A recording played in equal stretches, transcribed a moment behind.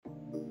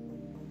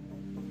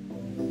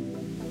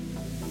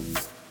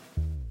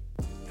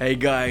Hey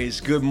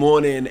guys, good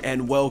morning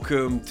and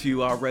welcome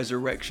to our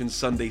Resurrection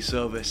Sunday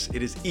service.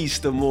 It is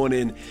Easter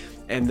morning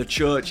and the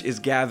church is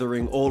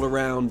gathering all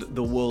around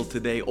the world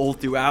today, all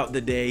throughout the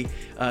day,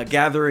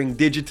 gathering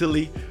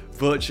digitally,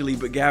 virtually,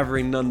 but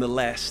gathering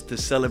nonetheless to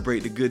celebrate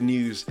the good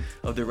news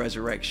of the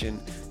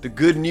resurrection. The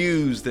good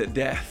news that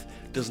death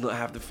does not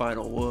have the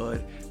final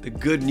word. The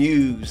good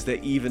news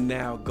that even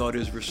now God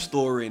is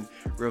restoring,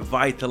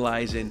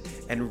 revitalizing,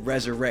 and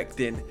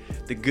resurrecting.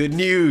 The good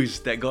news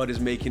that God is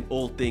making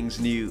all things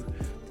new.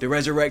 The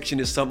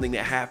resurrection is something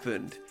that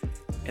happened,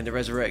 and the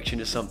resurrection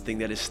is something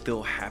that is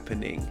still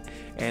happening.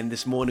 And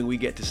this morning we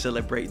get to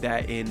celebrate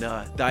that in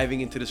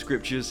diving into the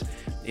scriptures,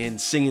 in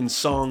singing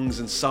songs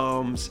and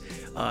psalms,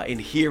 in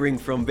hearing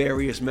from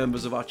various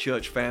members of our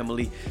church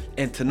family.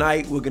 And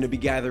tonight we're going to be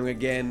gathering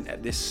again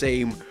at this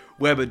same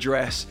web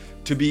address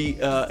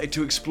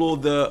to explore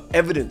the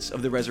evidence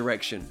of the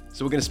resurrection.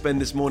 So we're going to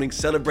spend this morning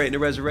celebrating the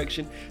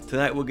resurrection.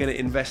 Tonight we're going to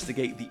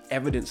investigate the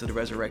evidence of the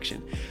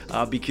resurrection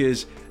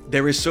because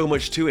there is so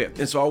much to it.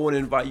 And so I want to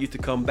invite you to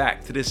come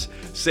back to this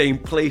same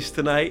place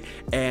tonight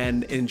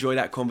and enjoy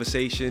that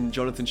conversation.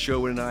 Jonathan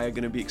Sherwood and I are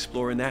going to be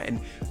exploring that,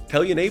 and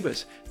tell your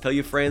neighbors, tell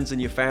your friends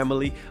and your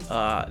family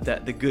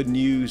that the good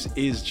news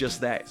is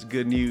just that. It's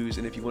good news.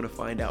 And if you want to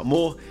find out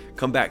more,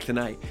 come back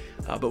tonight.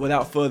 But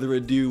without further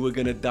ado, we're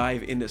going to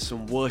dive into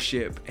some worship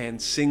and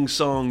sing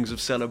songs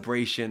of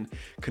celebration,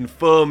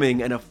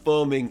 confirming and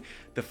affirming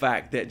the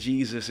fact that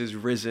Jesus is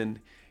risen.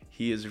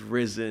 He is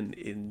risen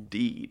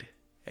indeed.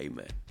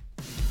 Amen.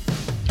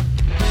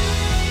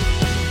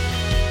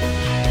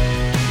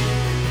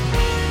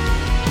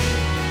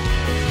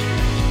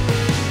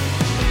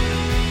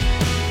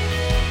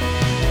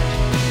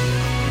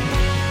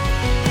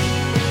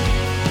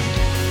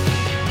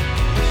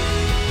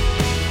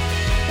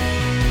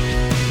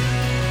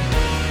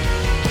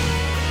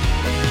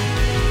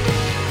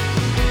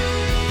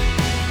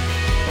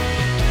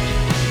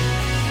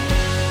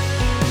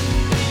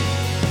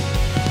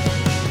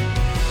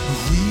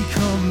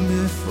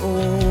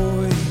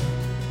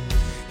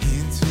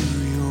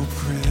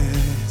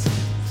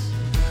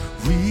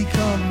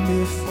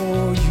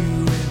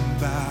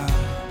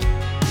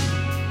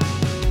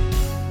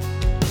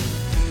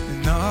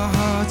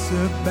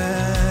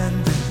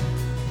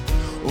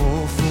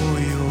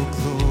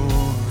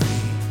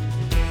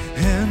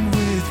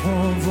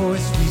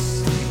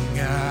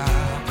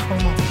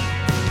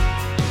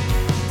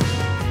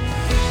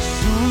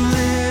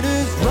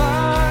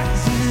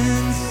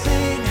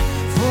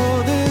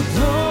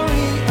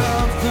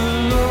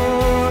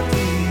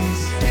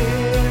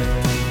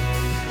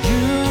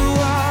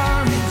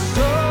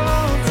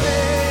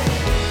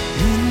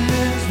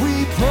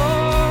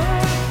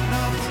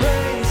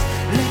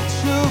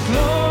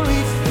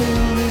 Glory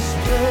fill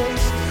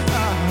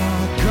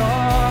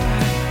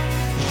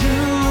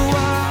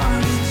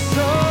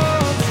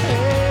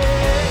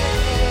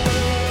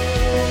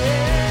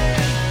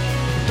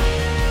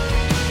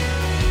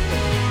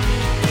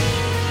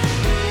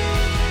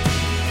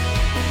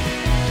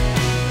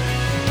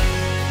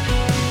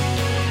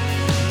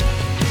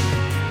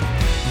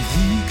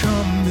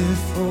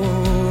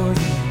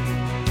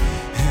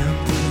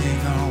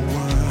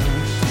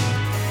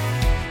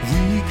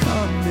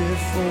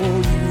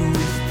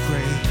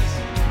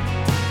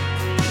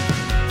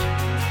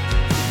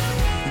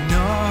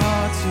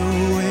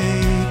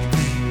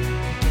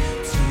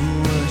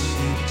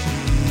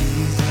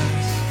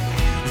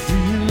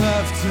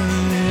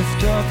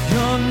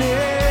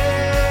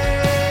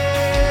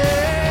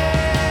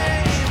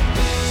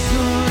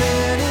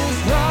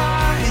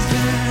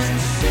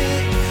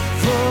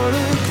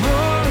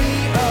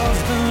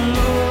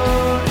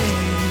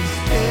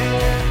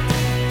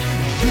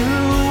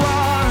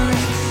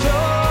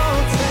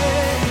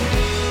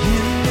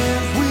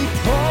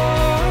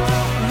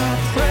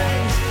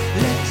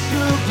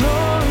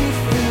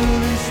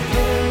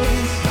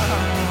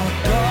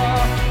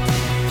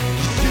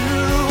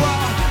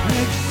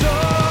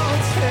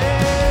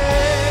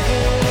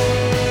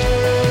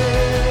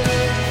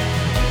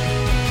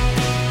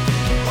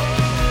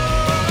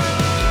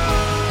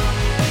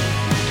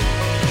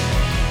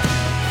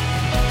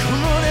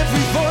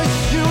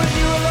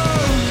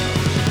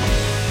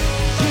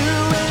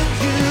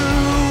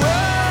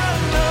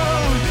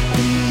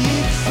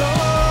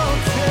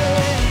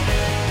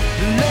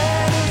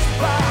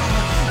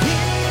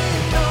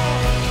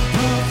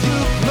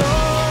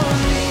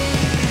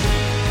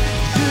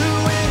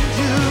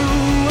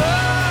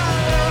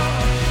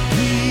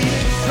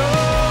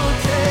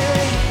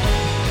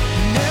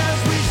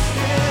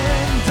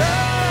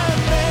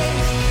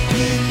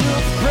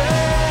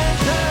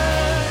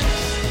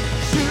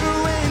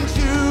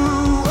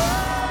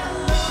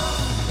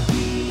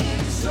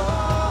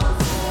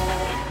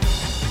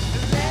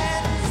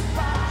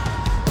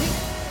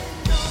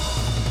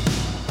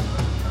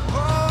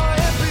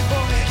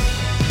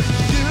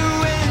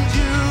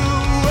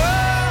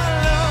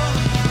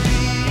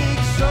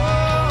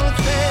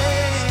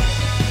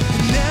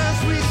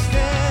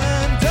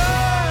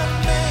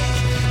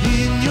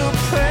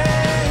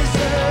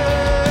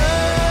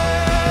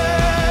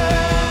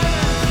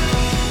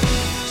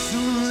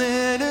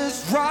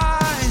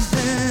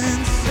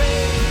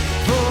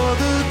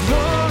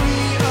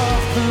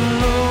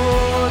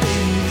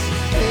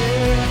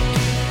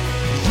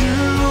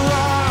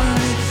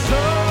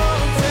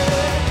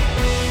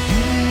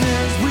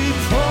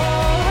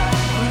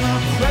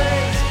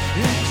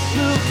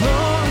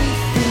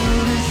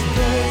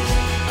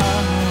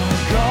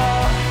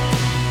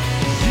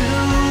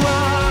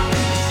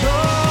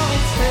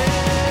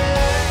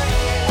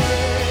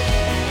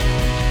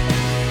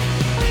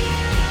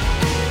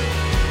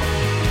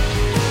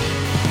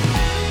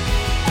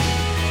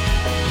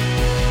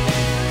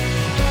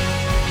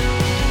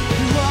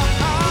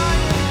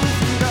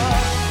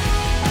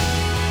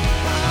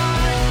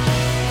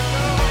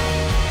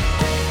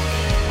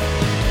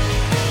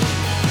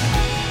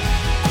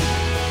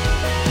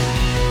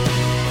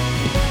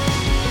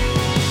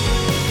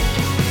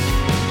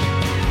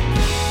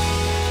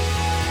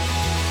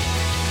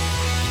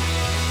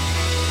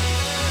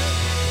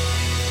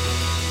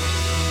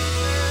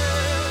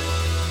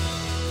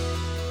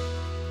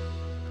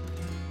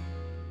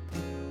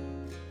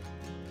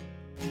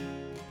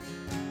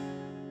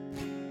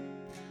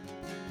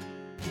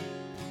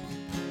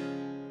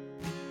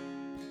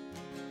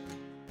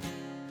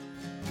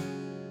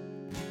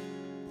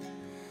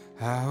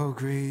How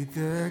great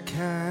the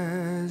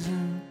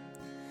chasm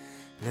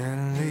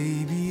that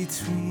lay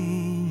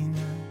between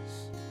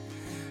us,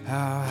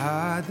 how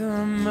high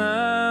the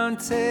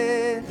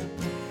mountain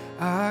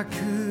I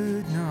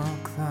could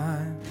not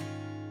climb.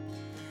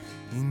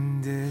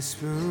 In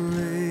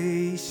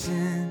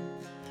desperation,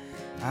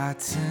 I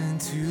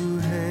turned to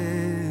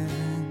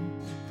heaven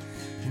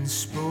and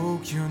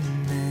spoke your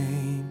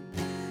name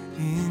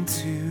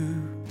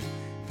into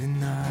the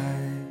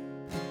night.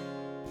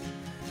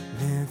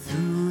 Then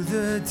through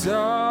the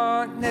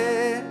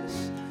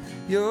darkness,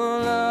 your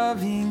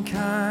loving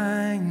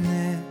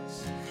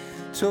kindness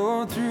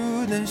tore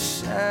through the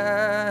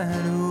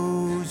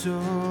shadows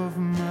of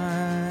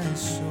my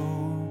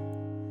soul.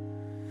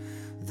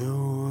 The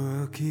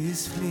work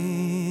is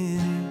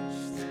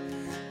finished,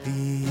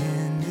 the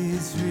end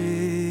is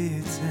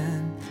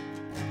written.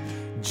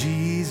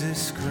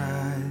 Jesus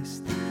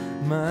Christ,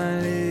 my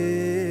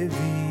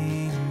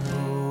living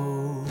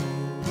hope.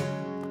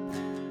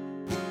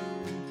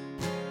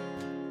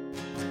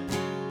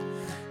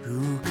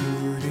 Who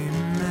could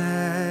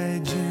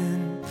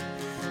imagine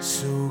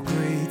so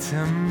great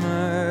a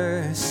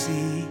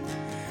mercy?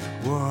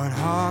 What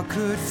heart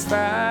could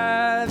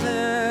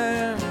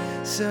fathom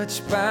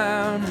such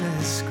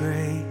boundless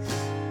grace?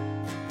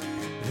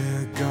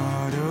 The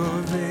God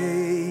of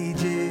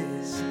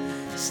ages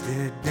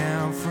stepped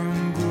down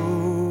from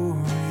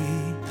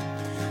glory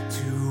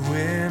to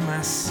wear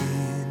my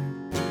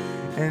sin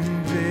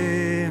and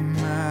bear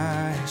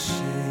my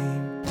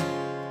shame.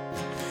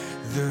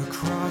 The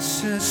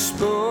cross has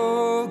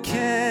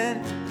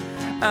spoken,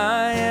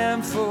 I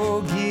am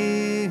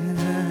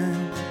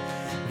forgiven.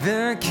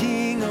 The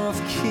King of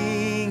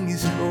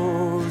Kings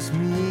calls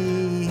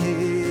me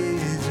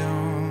his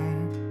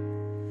own.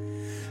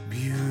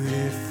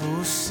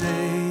 Beautiful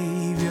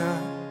Savior,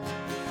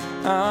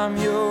 I'm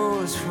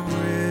yours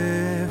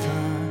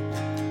forever.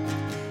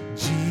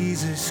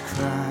 Jesus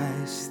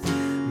Christ,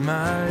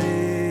 my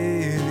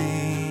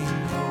living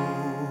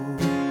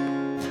hope.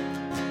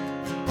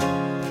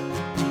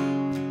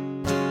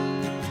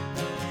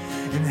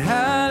 And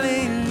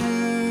hallelujah,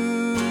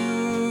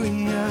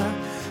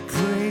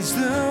 praise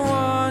the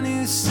one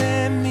who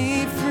set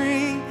me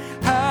free.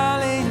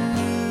 Hallelujah,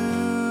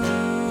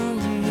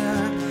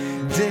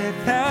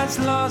 death has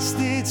lost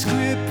its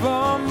grip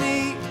on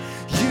me.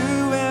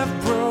 You have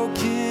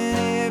broken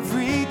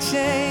every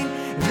chain.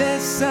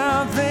 There's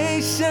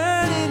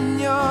salvation in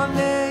your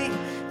name,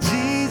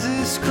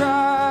 Jesus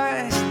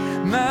Christ,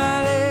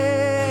 my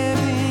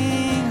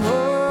living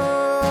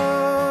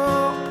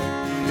hope.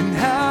 And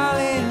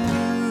hallelujah,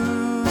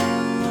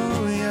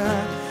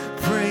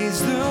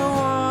 praise the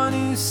one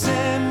who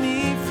set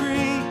me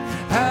free.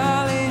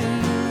 Hallelujah,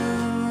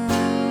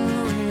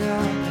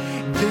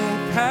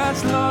 death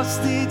has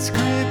lost its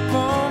grip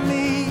on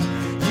me.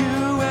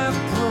 You have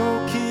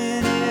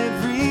broken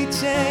every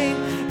chain.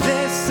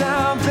 There's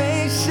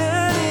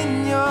salvation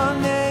in your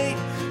name,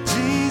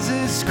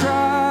 Jesus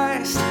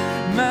Christ,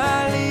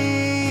 my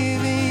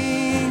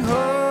living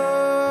hope.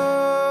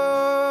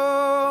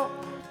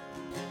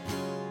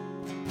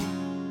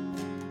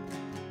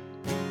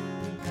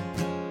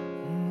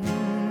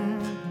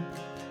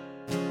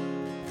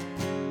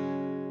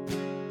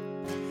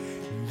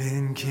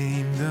 Then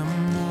came the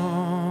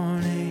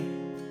morning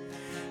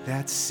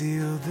that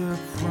sealed the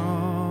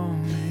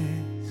promise.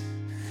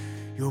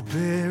 Your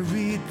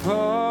buried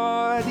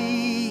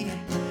body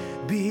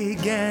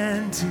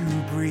began to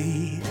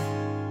breathe,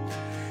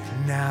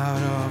 and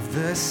out of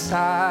the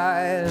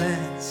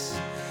silence,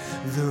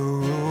 the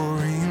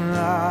roaring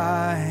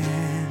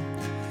lion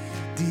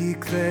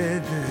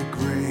declared the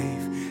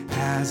grave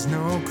has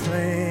no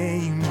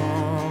claim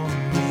on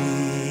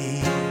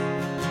me.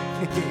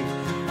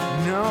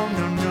 No,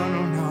 no, no,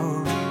 no, no.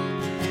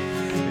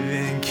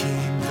 Then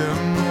came the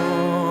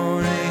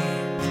morning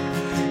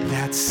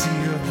that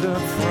sealed the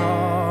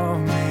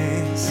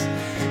promise.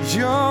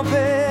 Your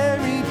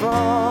very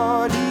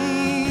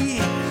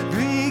body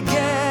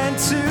began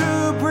to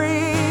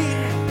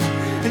breathe,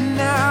 and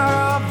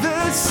out of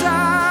the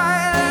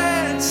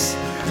silence,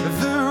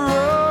 the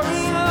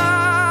roaring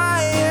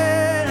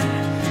lion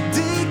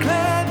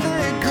declared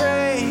the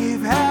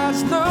grave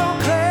has no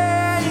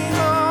claim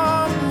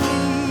on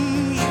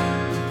me.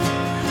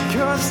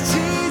 'Cause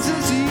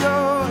Jesus,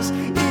 yours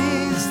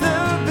is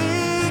the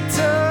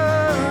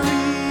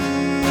victory.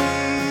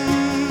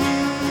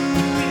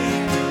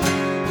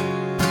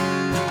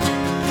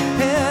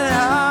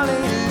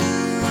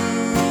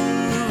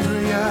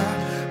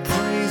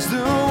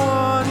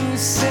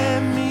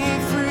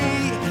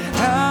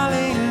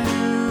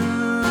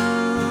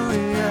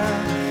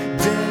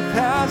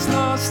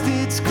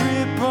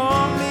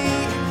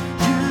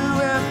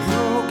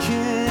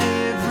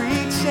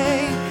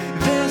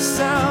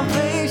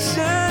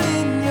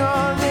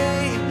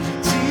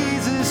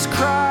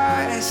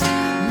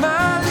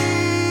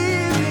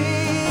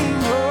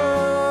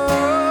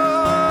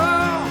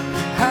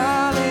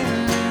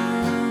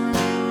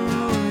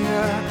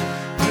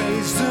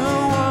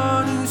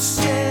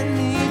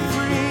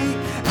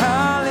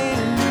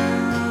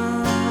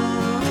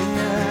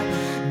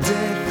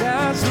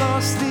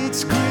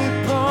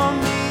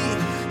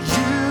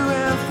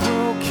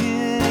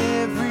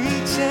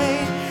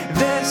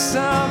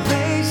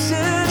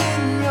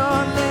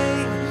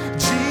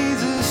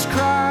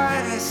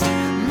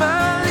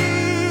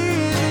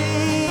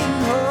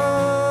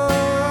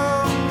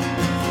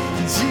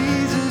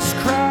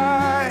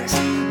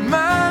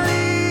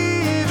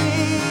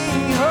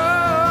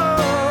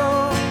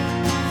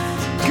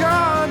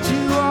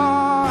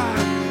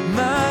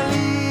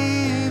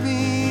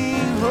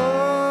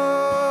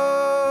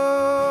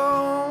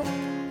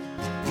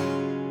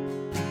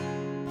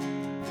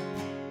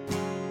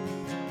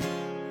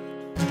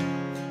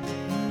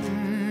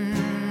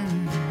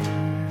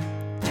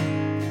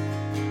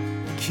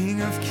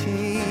 King of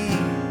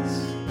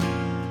Kings.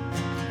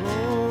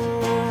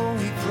 Oh,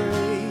 we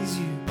praise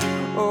you.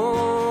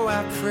 Oh,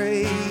 I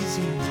praise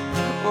you.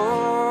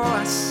 Oh,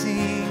 I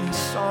sing a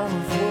song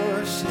of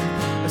worship,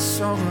 a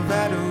song of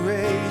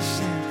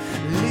adoration,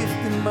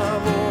 lifting my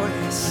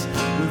voice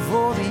with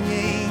all the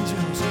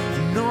angels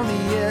and all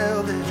the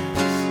elders.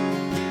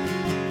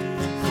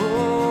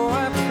 Oh,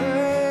 I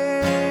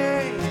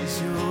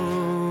praise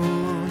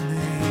your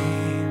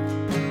name.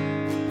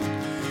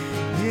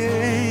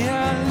 Yeah,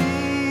 I lift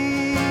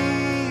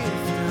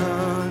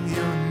up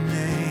your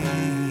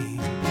name,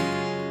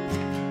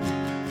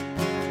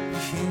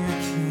 King of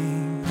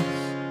Kings.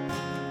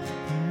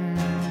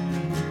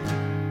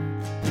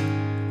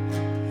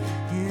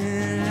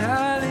 Yeah,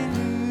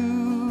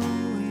 hallelujah.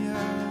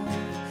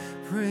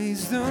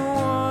 Praise the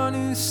one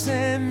who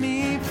set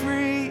me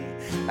free.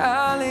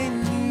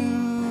 Hallelujah.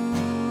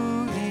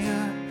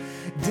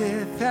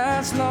 Death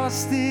has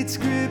lost its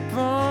grip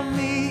on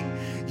me.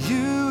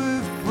 You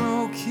have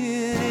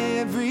broken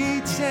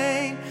every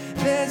chain.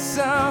 There's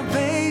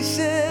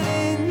salvation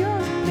in your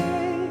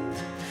name,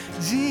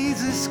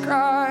 Jesus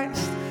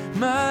Christ,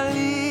 my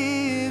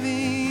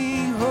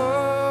living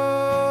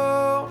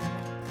hope.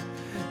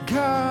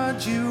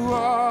 God, you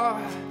are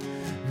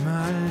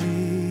my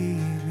living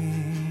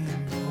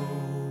hope.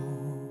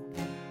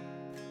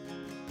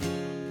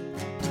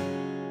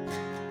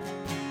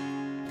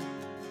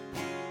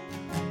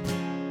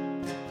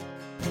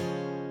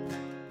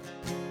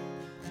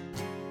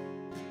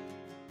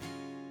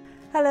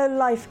 Hello,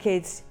 Life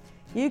Kids.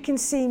 You can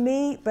see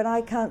me, but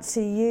I can't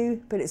see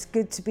you, but it's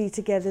good to be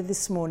together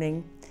this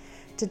morning.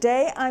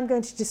 Today, I'm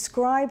going to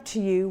describe to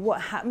you what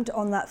happened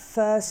on that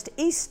first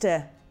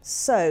Easter.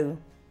 So,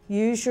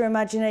 use your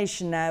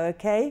imagination now,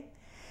 okay?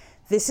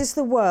 This is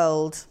the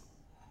world,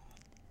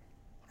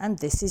 and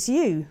this is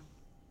you.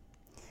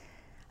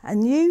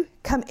 And you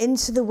come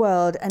into the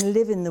world and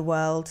live in the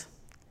world.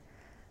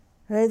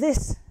 Now,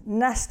 this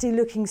nasty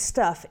looking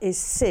stuff is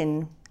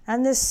sin.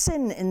 And there's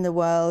sin in the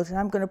world, and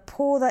I'm going to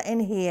pour that in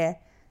here,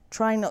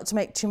 trying not to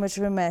make too much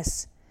of a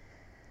mess.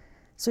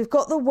 So we've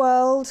got the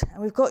world,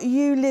 and we've got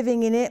you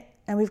living in it,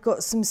 and we've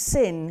got some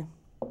sin.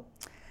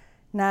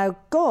 Now,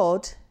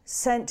 God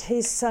sent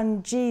his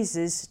son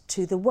Jesus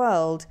to the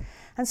world,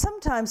 and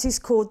sometimes he's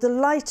called the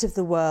light of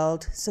the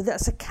world, so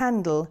that's a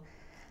candle.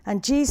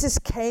 And Jesus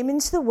came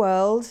into the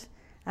world,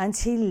 and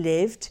he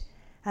lived,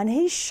 and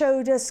he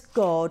showed us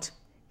God.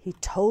 He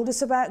told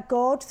us about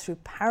God through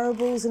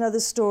parables and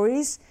other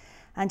stories,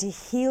 and he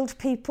healed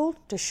people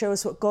to show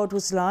us what God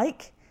was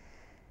like.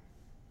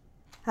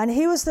 And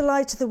he was the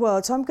light of the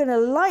world. So I'm going to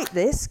light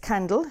this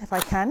candle, if I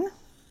can,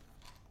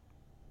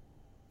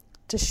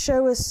 to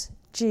show us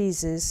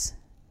Jesus.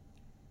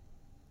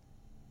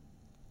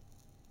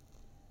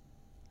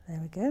 There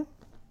we go.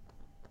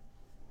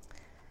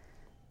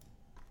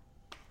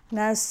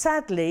 Now,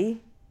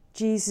 sadly,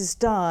 Jesus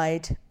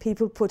died.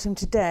 People put him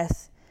to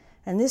death.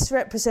 And this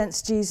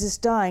represents Jesus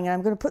dying. And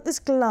I'm going to put this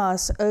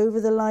glass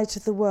over the light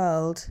of the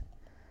world.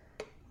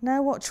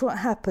 Now watch what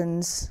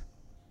happens.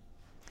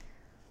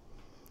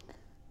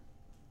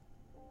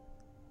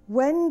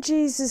 When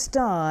Jesus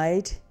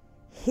died,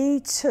 he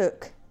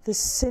took the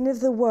sin of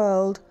the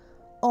world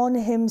on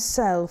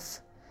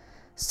himself,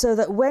 so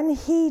that when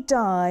he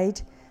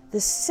died,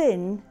 the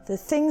sin, the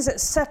things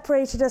that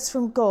separated us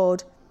from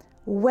God,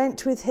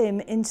 went with him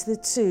into the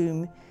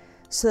tomb,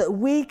 so that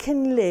we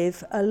can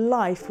live a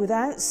life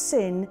without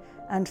sin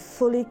and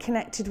fully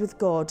connected with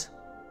God.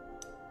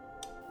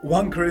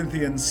 1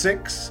 Corinthians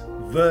 6,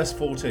 verse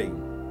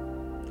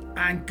 14.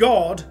 And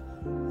God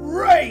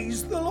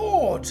raised the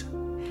Lord.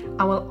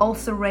 And will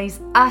also raise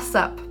us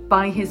up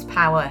by his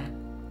power.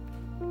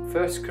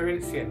 1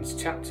 Corinthians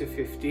chapter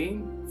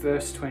 15,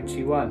 verse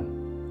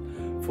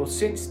 21. For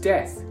since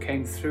death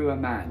came through a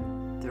man,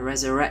 the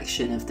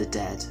resurrection of the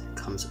dead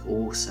comes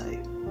also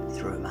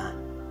through a man.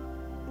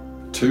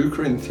 2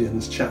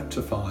 Corinthians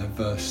chapter 5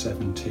 verse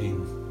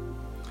 17.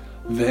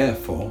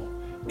 Therefore,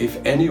 if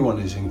anyone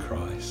is in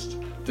Christ,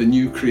 the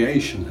new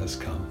creation has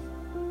come.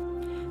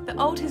 The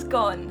old has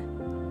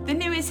gone, the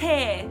new is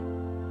here.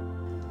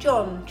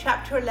 John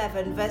chapter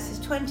 11 verses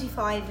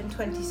 25 and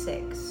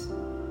 26.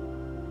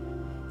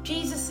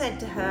 Jesus said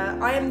to her,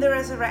 I am the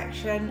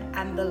resurrection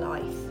and the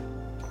life.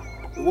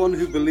 The one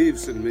who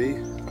believes in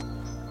me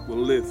will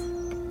live,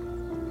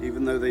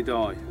 even though they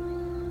die.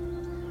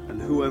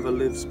 And whoever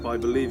lives by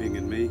believing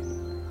in me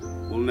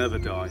will never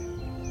die.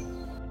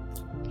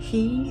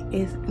 He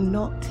is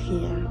not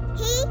here.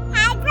 He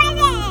has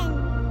risen.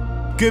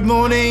 Good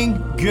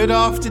morning, good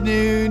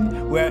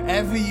afternoon,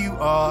 wherever you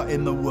are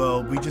in the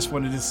world. We just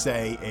wanted to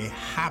say a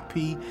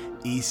happy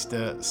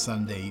Easter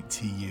Sunday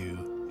to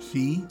you.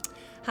 Fee?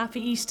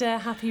 Happy Easter,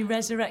 happy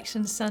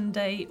Resurrection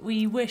Sunday.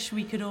 We wish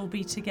we could all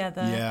be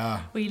together.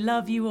 Yeah. We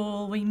love you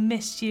all. We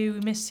miss you. We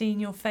miss seeing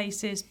your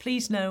faces.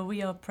 Please know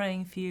we are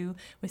praying for you.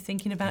 We're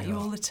thinking about you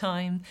all the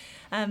time.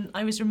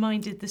 I was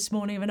reminded this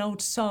morning of an old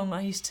song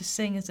I used to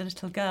sing as a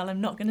little girl.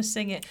 I'm not going to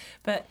sing it,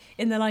 but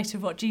in the light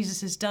of what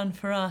Jesus has done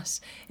for us,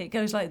 it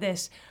goes like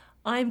this.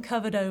 I'm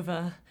covered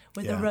over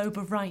with the robe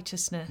of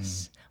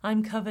righteousness.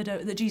 I'm covered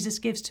over, that Jesus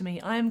gives to me.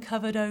 I am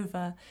covered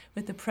over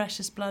with the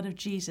precious blood of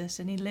Jesus,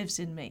 and he lives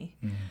in me.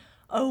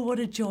 Oh, what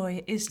a joy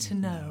it is to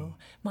know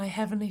my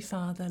Heavenly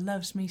Father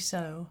loves me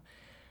so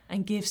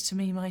and gives to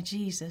me my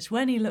Jesus.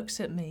 When he looks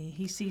at me,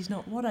 he sees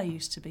not what I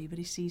used to be, but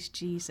he sees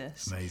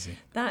Jesus. Amazing.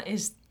 That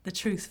is the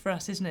truth for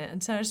us, isn't it?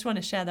 And so I just want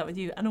to share that with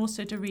you, and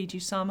also to read you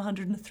Psalm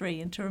 103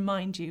 and to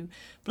remind you,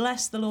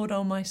 bless the Lord,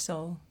 O my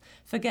soul.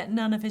 Forget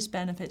none of his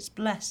benefits.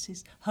 Bless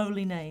his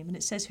holy name. And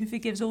it says, who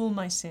forgives all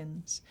my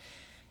sins,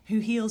 who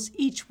heals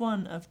each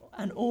one of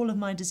and all of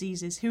my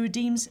diseases, who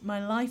redeems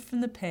my life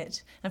from the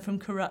pit and from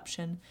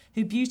corruption,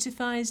 who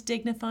beautifies,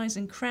 dignifies,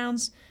 and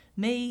crowns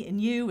me and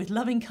you with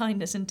loving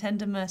kindness and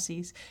tender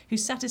mercies, who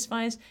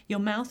satisfies your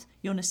mouth,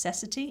 your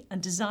necessity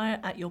and desire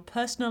at your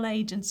personal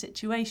age and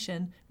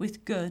situation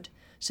with good,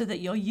 so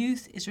that your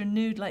youth is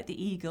renewed like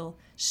the eagle,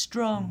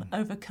 strong,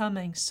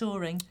 overcoming,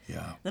 soaring.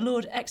 Yeah. The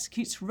Lord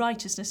executes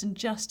righteousness and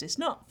justice,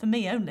 not for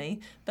me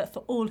only, but for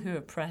all who are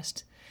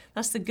oppressed.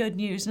 That's the good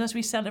news. And as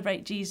we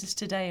celebrate Jesus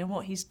today and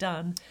what he's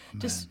done,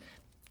 just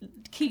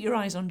keep your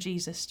eyes on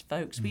Jesus,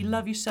 folks. We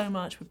love you so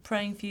much. We're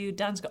praying for you.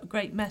 Dan's got a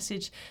great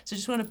message. So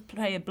just want to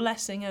pray a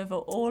blessing over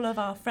all of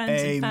our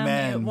friends and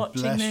family who are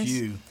watching Bless this.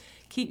 you.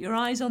 Keep your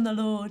eyes on the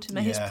Lord.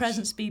 May his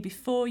presence be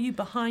before you,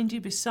 behind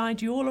you,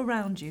 beside you, all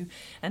around you.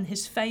 And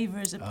his favour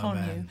is upon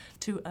you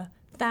to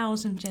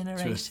 1,000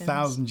 generations. To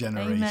 1,000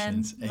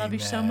 generations. Amen. Love you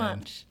so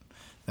much.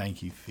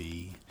 Thank you,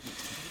 Fee.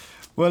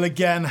 Well,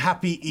 again,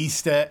 happy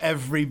Easter,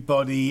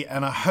 everybody,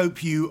 and I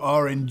hope you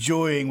are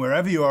enjoying,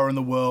 wherever you are in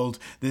the world,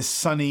 this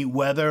sunny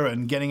weather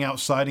and getting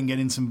outside and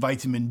getting some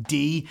vitamin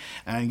D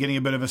and getting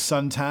a bit of a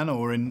suntan,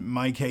 or in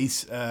my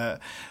case,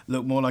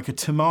 look more like a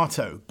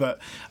tomato. But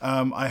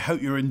I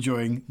hope you're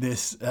enjoying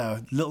this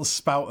little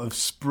spout of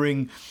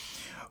spring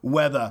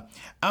weather.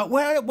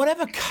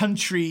 Whatever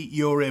country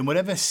you're in,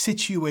 whatever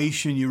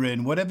situation you're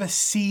in, whatever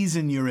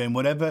season you're in,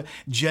 whatever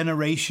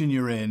generation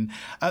you're in,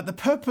 the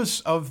purpose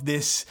of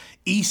this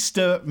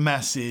Easter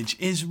message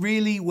is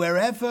really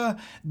wherever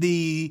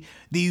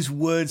these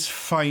words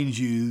find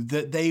you,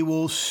 that they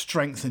will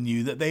strengthen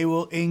you, that they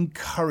will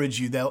encourage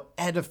you, they'll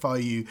edify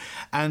you,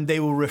 and they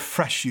will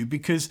refresh you.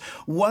 Because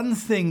one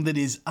thing that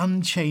is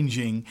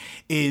unchanging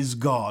is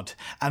God,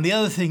 and the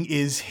other thing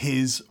is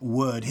his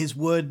word. His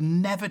word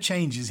never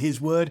changes.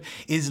 His word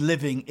is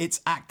living,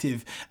 it's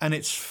active, and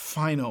it's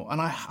final.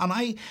 And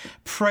I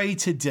pray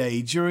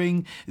today,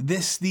 during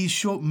these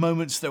short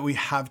moments that we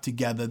have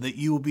together, that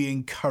you will be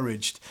encouraged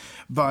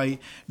by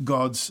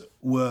God's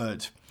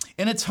word.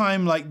 In a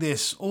time like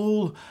this,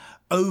 all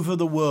over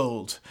the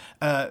world,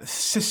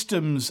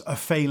 systems are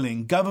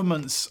failing,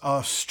 governments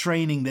are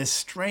straining, there's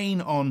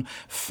strain on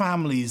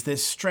families,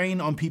 there's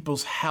strain on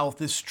people's health,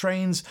 there's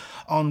strains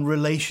on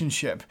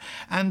relationship.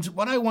 And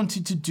what I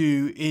wanted to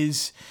do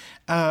is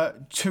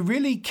to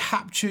really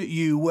capture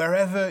you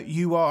wherever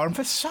you are. And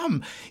for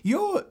some,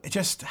 you're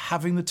just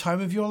having the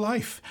time of your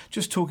life,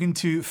 just talking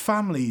to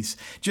families,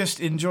 just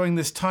enjoying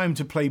this time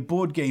to play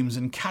board games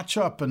and catch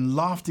up and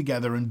laugh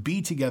together and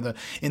be together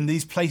in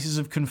these places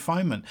of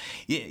confinement.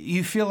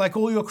 You feel like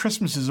all your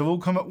Christmases have all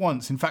come at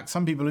once. In fact,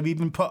 some people have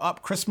even put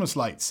up Christmas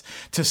lights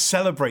to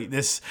celebrate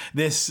this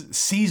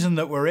season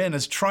that we're in,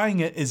 as trying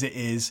it as it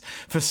is.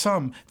 For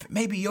some,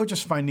 maybe you're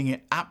just finding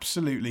it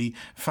absolutely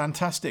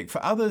fantastic.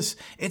 For others,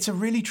 it's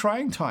a really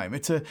trying time.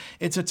 It's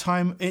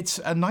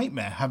a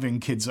nightmare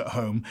having kids at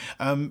home.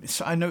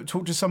 So I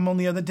talked to someone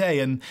the other day,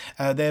 and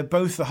they're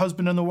both, the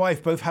husband and the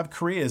wife, both have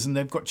careers, and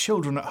they've got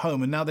children at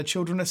home, and now their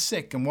children are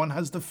sick, and one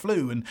has the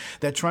flu, and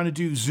they're trying to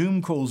do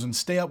Zoom calls and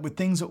stay up with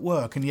things at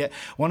work, and yet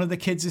one of the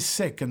kids is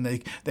sick, and the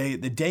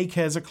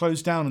daycares are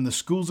closed down, and the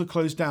schools are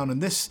closed down,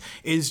 and this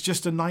is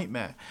just a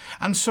nightmare.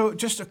 And so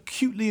just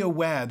acutely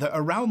aware that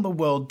around the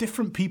world,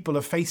 different people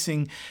are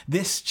facing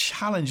this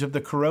challenge of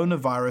the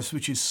coronavirus,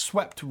 which is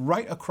swept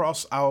right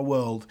across our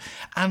world,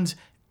 and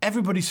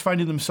everybody's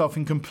finding themselves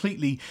in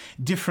completely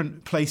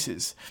different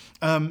places.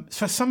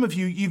 For some of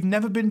you, you've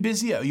never been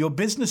busier. Your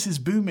business is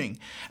booming,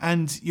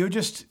 and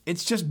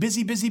it's just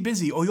busy, busy,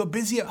 busy, or you're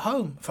busy at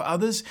home. For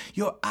others,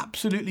 you're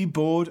absolutely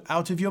bored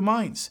out of your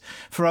minds.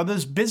 For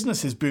others,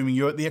 business is booming.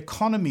 You're at the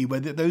economy,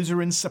 where those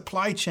are in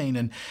supply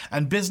chain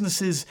and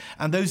businesses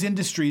and those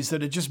industries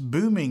that are just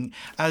booming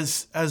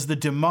as the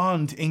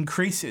demand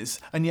increases.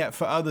 And yet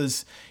for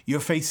others, you're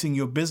facing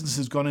your business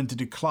has gone into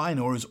decline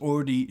or is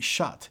already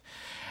shut.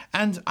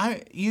 And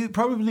you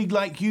probably,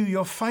 like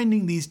you're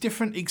finding these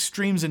different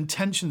extremes and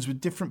tensions with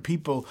different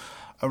people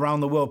around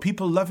the world.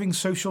 People loving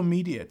social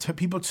media,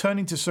 people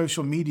turning to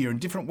social media and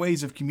different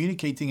ways of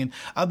communicating, and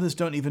others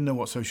don't even know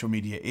what social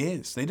media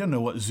is. They don't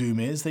know what Zoom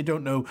is. They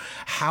don't know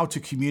how to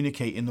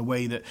communicate in the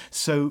way that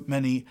so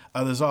many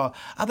others are.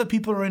 Other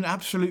people are in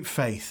absolute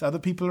faith. Other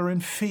people are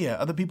in fear.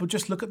 Other people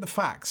just look at the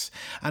facts.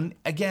 And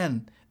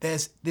again,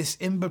 there's this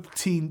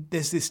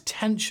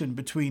tension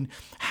between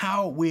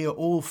how we are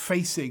all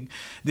facing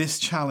this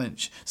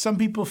challenge. Some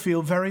people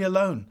feel very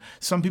alone.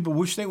 Some people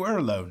wish they were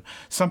alone.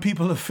 Some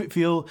people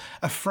feel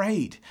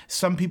afraid.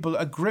 Some people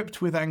are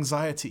gripped with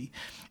anxiety.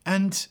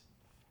 And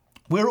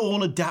we're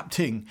all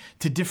adapting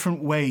to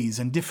different ways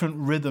and different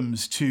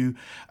rhythms to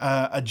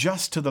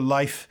adjust to the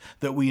life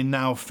that we are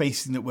now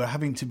facing, that we're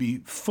having to be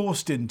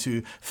forced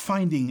into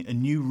finding a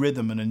new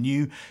rhythm and a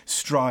new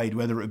stride,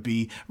 whether it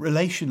be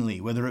relationally,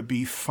 whether it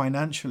be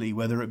financially,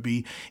 whether it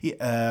be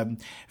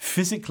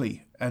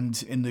physically,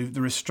 and in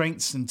the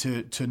restraints, and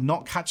to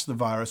not catch the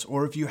virus,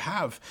 or if you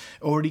have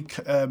already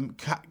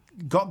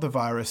got the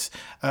virus,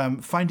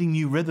 finding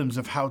new rhythms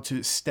of how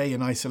to stay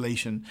in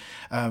isolation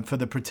for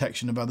the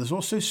protection of others.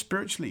 Also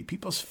spiritually,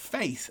 people's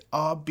faith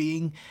are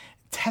being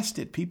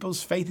tested.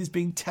 People's faith is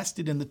being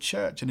tested in the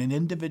church and in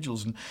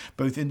individuals, and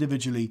both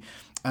individually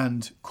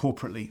and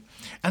corporately.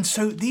 And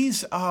so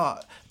these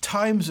are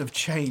times of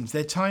change.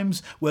 They're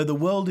times where the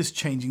world is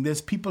changing.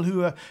 There's people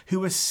who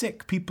are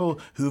sick, people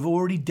who have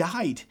already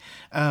died,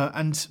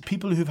 and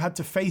people who've had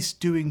to face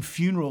doing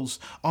funerals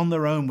on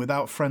their own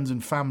without friends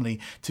and family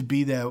to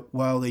be there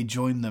while they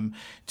join them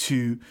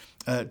to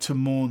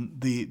mourn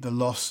the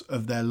loss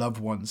of their loved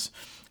ones.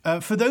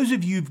 For those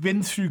of you who've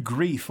been through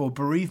grief or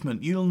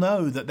bereavement, you'll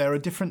know that there are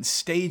different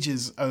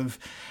stages of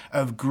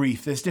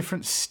grief. There's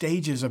different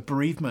stages of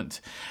bereavement.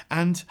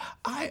 And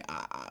I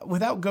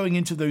without going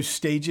into those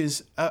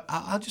stages,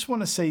 I just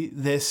want to say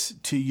this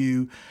to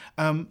you.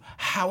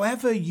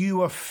 However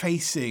you are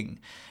facing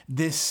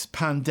this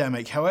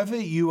pandemic, however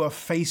you are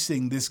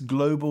facing this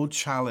global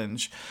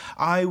challenge,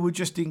 I would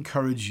just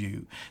encourage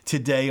you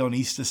today on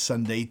Easter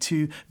Sunday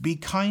to be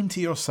kind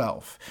to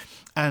yourself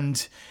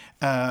and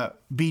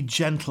be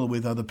gentle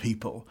with other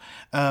people.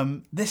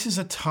 This is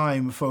a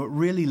time for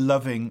really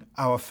loving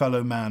our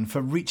fellow man,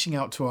 for reaching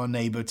out to our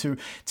neighbour, to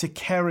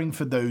caring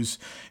for those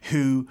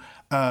who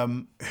are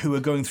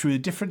going through a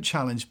different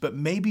challenge, but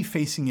maybe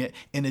facing it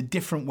in a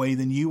different way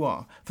than you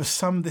are. For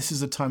some, this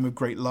is a time of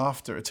great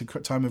laughter. It's a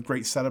time of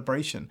great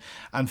celebration.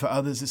 And for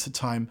others, it's a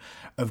time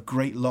of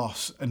great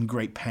loss and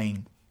great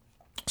pain.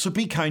 So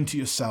be kind to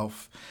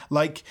yourself,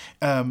 like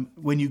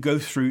when you go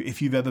through,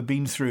 if you've ever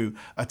been through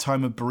a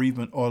time of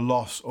bereavement or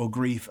loss or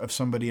grief of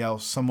somebody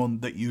else,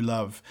 someone that you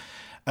love,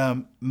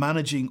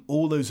 managing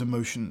all those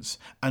emotions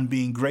and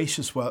being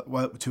gracious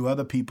to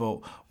other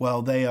people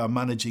while they are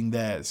managing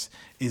theirs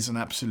is an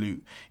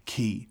absolute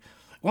key.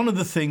 One of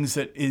the things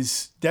that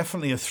is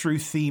definitely a through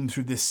theme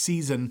through this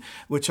season,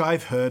 which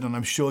I've heard, and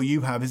I'm sure you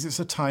have, is it's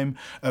a time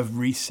of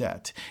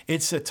reset.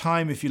 It's a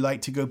time, if you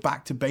like, to go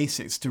back to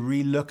basics, to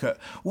relook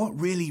at what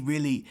really,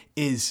 really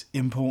is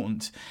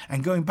important.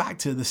 And going back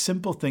to the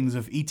simple things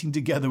of eating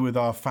together with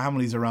our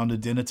families around a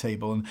dinner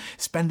table and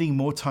spending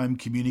more time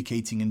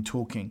communicating and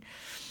talking.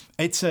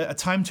 It's a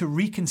time to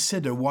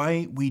reconsider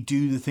why we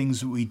do the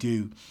things that we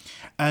do.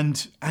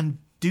 And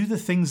do the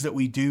things that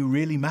we do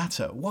really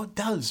matter? What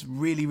does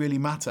really, really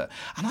matter?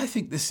 And I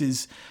think this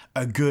is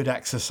a good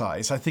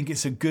exercise. I think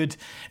it's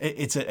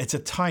a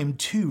time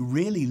to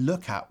really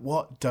look at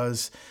what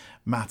does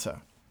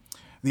matter.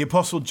 The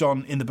Apostle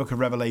John in the book of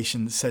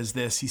Revelation says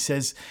this. He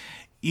says,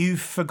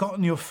 "You've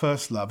forgotten your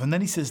first love." And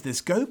then he says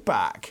this, "Go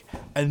back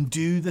and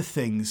do the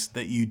things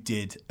that you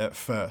did at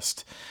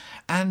first."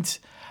 And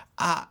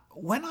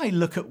when I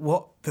look at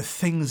what the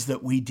things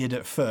that we did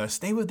at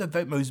first, they were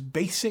the most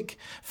basic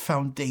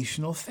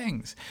foundational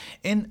things.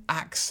 In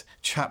Acts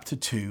chapter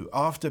 2,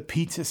 after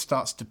Peter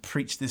starts to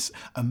preach this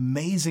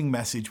amazing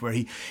message where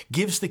he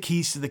gives the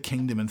keys to the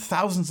kingdom and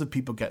thousands of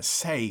people get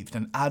saved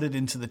and added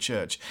into the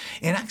church,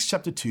 in Acts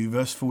chapter 2,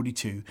 verse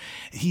 42,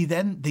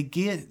 the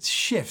gear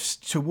shifts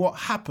to what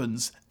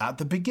happens at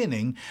the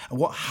beginning, and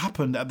what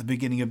happened at the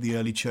beginning of the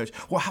early church,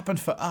 what happened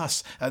for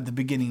us at the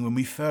beginning when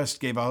we first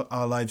gave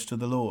our lives to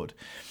the Lord.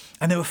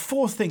 And there were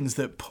four things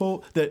that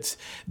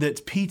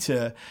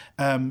Peter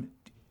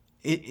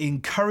it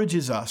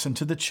encourages us and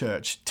to the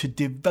church to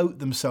devote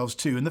themselves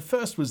to. And the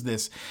first was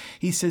this.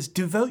 He says,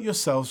 devote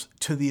yourselves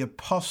to the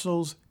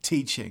apostles'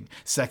 teaching.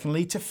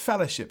 Secondly, to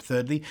fellowship.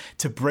 Thirdly,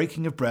 to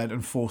breaking of bread.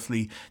 And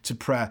fourthly, to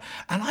prayer.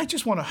 And I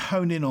just want to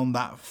hone in on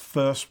that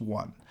first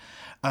one.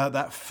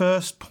 That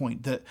first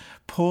point, that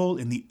Paul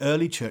in the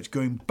early church,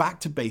 going back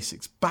to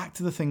basics, back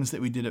to the things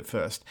that we did at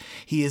first,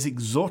 he is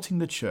exhorting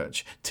the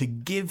church to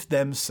give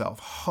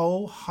themselves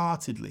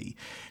wholeheartedly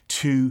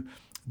to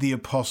the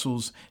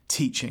apostles'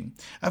 teaching.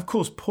 Of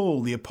course,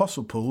 Paul, the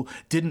apostle Paul,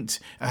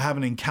 didn't have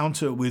an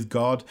encounter with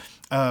God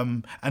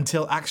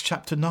until Acts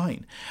chapter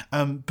 9.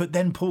 But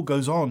then Paul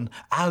goes on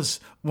as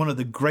one of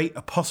the great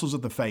apostles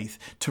of the faith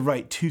to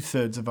write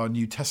 2/3 of our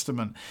New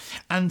Testament.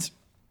 And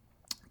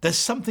there's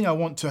something I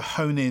want to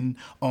hone in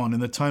on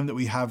the time that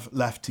we have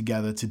left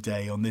together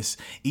today on this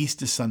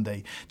Easter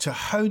Sunday, to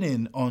hone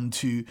in on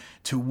to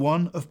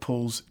one of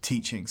Paul's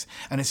teachings.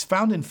 And it's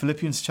found in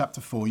Philippians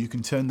chapter 4. You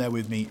can turn there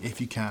with me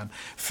if you can.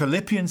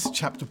 Philippians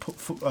chapter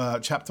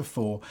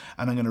 4,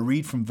 and I'm going to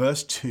read from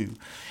verse 2.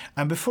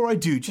 And before I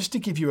do, just to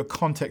give you a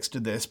context to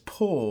this,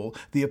 Paul,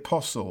 the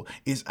apostle,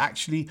 is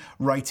actually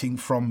writing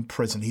from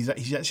prison. He's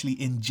actually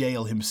in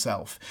jail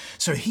himself.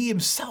 So he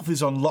himself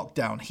is on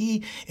lockdown.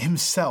 He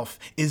himself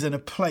is in a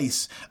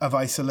place of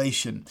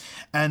isolation.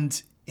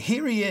 And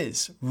here he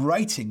is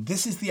writing.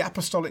 This is the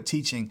apostolic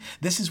teaching.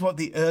 This is what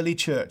the early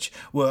church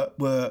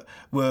were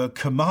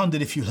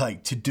commanded, if you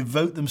like, to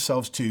devote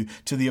themselves to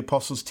the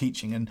apostles'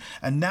 teaching.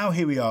 And now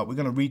here we are. We're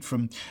going to read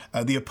from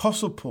the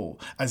Apostle Paul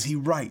as he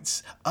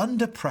writes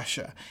under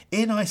pressure,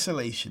 in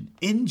isolation,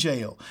 in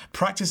jail,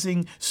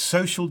 practicing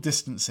social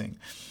distancing.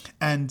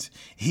 And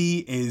he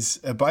is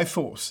by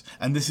force.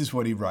 And this is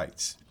what he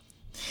writes.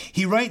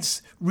 He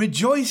writes,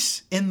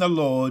 "Rejoice in the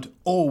Lord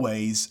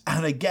always."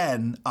 And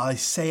again, I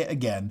say it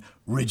again,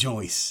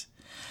 rejoice.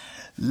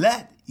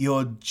 "Let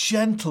your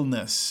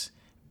gentleness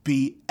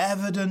be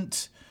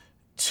evident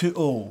to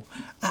all."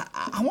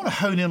 I want to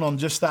hone in on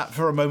just that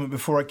for a moment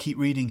before I keep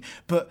reading.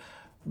 But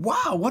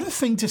wow, what a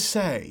thing to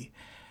say.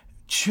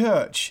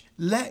 Church,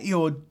 let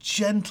your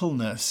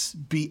gentleness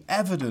be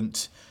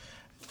evident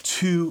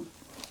to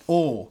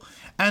all.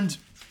 And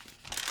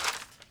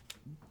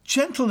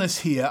gentleness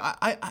here,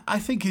 I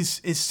think,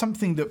 is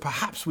something that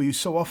perhaps we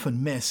so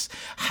often miss,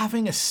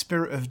 having a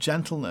spirit of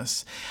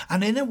gentleness.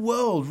 And in a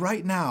world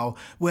right now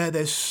where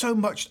there's so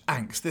much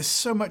angst, there's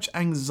so much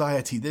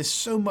anxiety, there's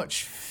so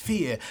much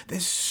fear,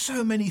 there's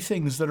so many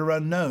things that are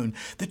unknown,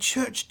 the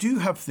church do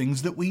have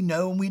things that we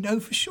know, and we know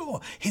for sure.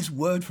 His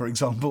word, for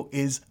example,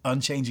 is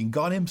unchanging.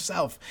 God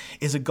himself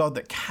is a God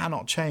that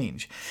cannot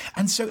change.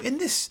 And so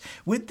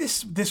with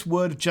this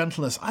word of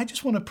gentleness, I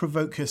just want to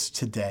provoke us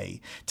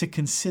today to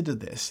consider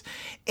this.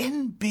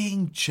 In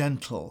being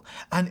gentle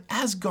and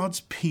as God's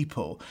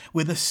people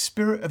with a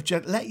spirit of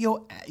let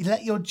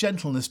your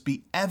gentleness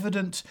be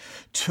evident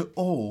to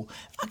all.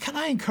 Can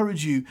I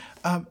encourage you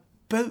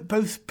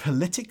both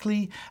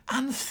politically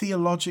and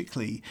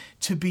theologically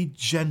to be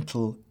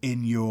gentle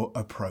in your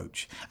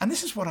approach? And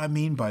this is what I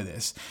mean by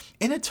this.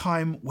 In a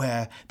time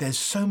where there's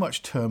so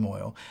much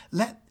turmoil,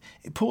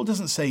 Paul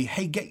doesn't say,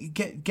 hey,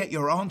 get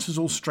your answers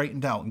all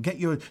straightened out and get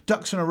your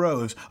ducks in a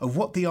row of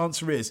what the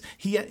answer is.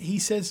 He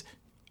says,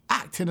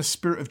 act in a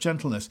spirit of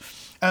gentleness.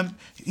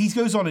 He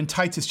goes on in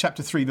Titus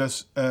chapter 3,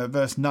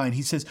 verse 9.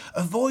 He says,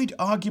 avoid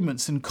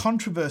arguments and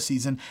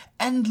controversies and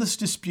endless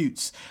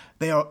disputes.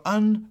 They are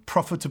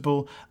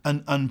unprofitable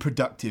and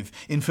unproductive.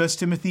 In 1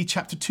 Timothy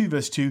chapter 2,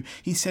 verse 2,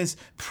 he says,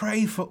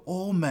 pray for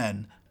all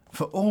men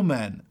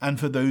and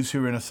for those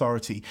who are in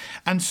authority.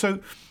 And so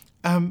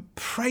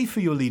pray for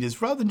your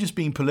leaders rather than just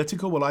being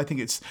political. Well, I think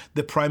it's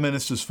the Prime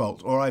Minister's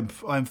fault, or I'm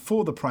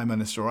for the Prime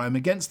Minister, or I'm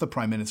against the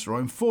Prime Minister, or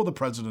I'm for the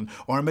President,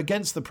 or I'm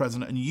against the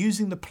President, and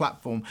using the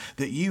platform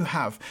that you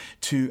have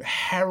to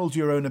herald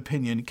your own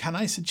opinion. Can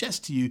I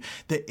suggest to you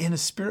that in a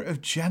spirit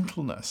of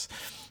gentleness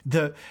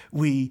that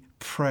we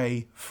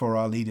pray for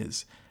our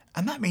leaders?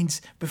 And that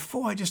means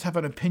before I just have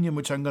an opinion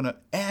which I'm going to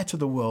air to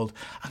the world,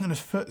 I'm going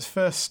to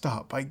first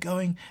start by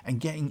going and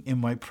getting in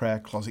my prayer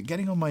closet,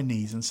 getting on my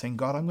knees and saying,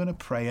 God, I'm going to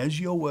pray, as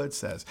your word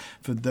says,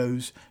 for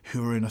those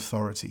who are in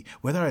authority.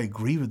 Whether I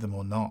agree with them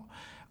or not,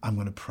 I'm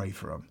going to pray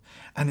for them.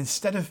 And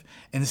instead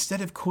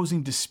of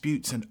causing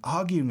disputes and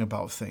arguing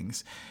about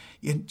things,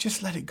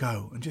 just let it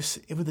go. And just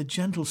with a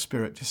gentle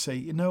spirit, just say,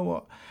 you know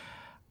what?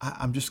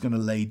 I'm just going to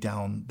lay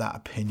down that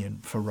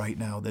opinion for right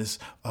now. There's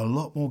a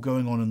lot more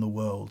going on in the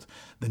world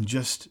than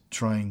just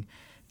trying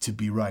to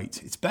be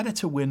right. It's better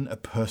to win a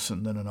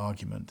person than an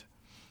argument.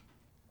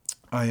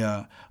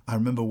 I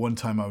remember one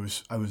time I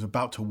was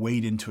about to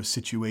wade into a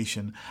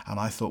situation and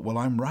I thought, well,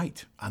 I'm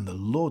right, and the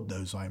Lord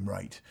knows I'm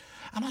right.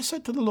 And I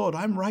said to the Lord,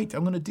 I'm right,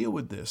 I'm going to deal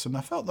with this. And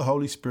I felt the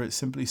Holy Spirit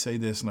simply say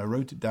this, and I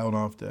wrote it down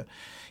after.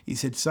 He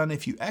said, son,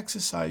 if you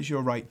exercise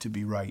your right to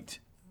be right,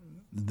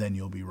 then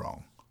you'll be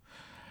wrong.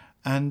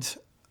 And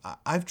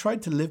I've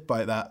tried to live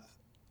by that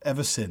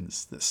ever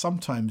since, that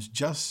sometimes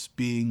just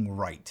being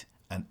right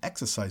and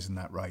exercising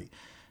that right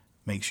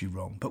makes you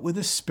wrong. But with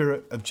a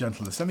spirit of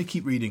gentleness. Let me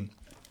keep reading.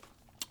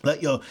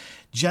 Let your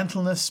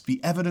gentleness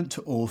be evident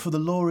to all, for the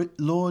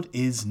Lord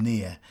is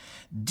near.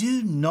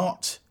 Do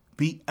not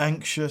be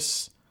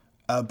anxious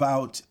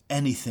about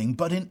anything,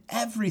 but in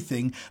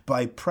everything,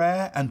 by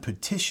prayer and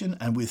petition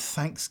and with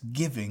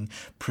thanksgiving,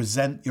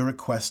 present your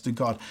requests to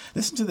God.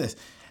 Listen to this.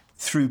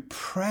 Through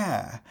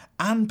prayer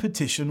and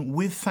petition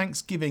with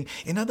thanksgiving.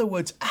 In other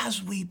words,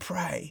 as we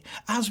pray,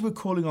 as we're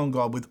calling on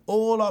God with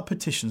all our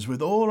petitions,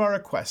 with all our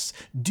requests,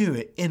 do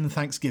it in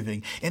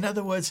thanksgiving. In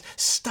other words,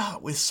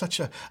 start with such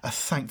a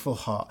thankful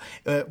heart.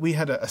 We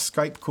had a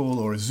Skype call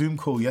or a Zoom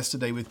call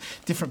yesterday with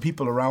different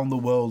people around the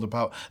world,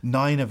 about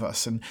 9 of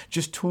us, and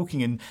just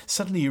talking, and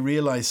suddenly you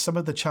realize some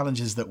of the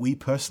challenges that we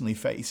personally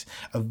face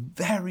are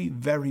very,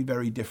 very,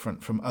 very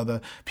different from other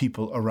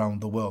people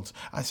around the world.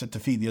 I said to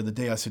Fee the other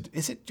day, I said,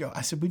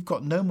 we've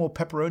got no more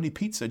pepperoni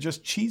pizza,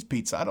 just cheese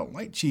pizza. I don't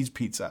like cheese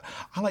pizza.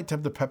 I like to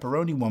have the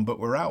pepperoni one, but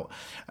we're out.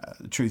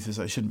 The truth is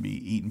I shouldn't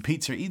be eating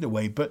pizza either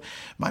way. But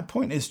my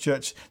point is,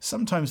 church,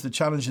 sometimes the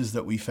challenges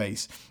that we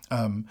face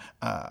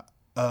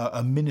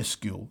are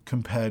minuscule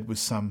compared with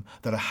some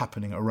that are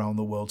happening around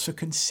the world. So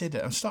consider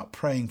and start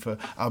praying for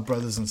our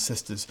brothers and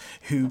sisters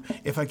who,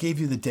 if I gave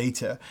you the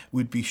data,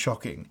 would be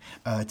shocking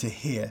to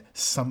hear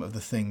some of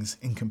the things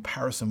in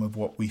comparison with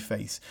what we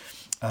face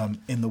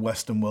in the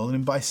Western world.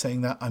 And by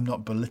saying that, I'm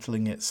not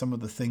belittling it. Some of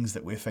the things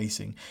that we're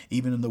facing,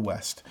 even in the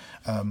West,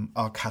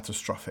 are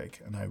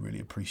catastrophic, and I really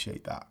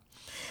appreciate that.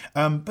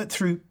 But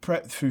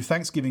through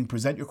thanksgiving,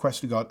 present your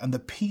request to God, and the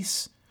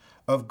peace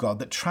of God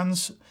that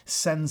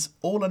transcends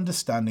all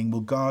understanding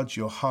will guard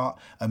your heart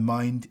and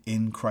mind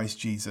in Christ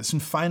Jesus.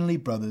 And finally,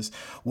 brothers,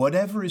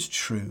 whatever is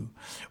true,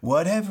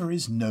 whatever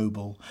is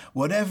noble,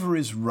 whatever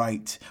is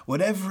right,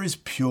 whatever is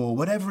pure,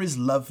 whatever is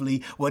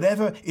lovely,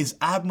 whatever is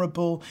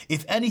admirable,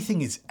 if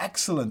anything is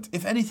excellent,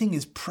 if anything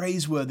is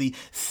praiseworthy,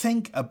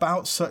 think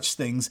about such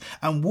things.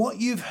 And what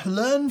you've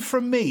learned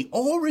from me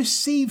or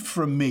received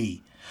from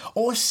me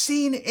or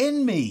seen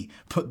in me,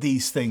 put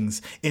these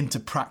things into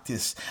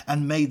practice,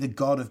 and may the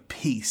God of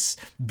peace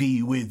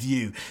be with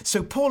you.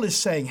 So Paul is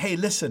saying, hey,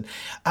 listen,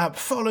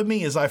 follow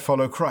me as I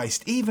follow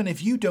Christ. Even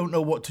if you don't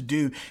know what to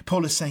do,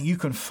 Paul is saying you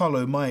can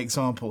follow my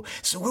example.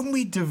 So when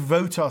we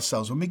devote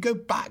ourselves, when we go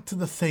back to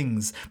the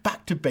things,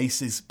 back to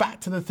basics,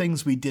 back to the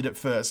things we did at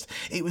first,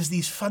 it was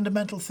these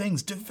fundamental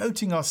things,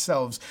 devoting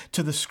ourselves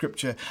to the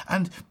scripture.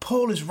 And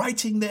Paul is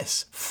writing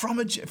this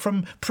from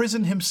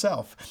prison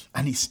himself,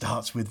 and he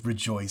starts with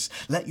rejoice.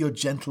 Let your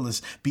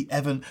gentleness be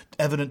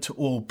evident to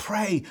all.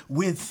 Pray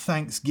with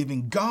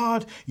thanksgiving.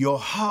 Guard your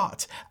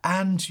heart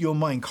and your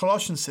mind.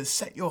 Colossians says,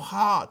 set your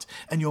heart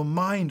and your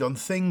mind on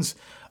things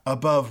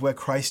above where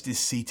Christ is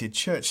seated.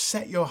 Church,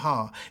 set your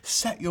heart,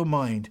 set your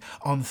mind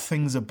on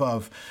things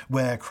above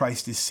where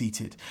Christ is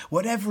seated.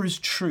 Whatever is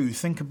true,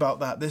 think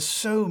about that. There's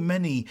so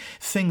many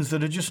things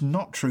that are just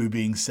not true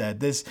being said.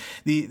 There's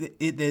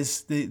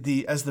as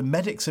the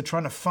medics are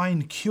trying to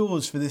find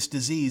cures for this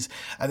disease,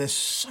 there's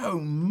so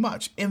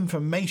much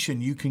information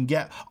you can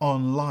get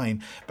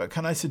online. But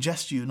can I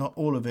suggest to you, not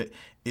all of it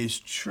is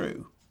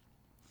true.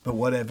 But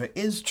whatever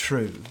is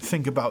true,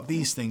 think about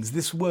these things.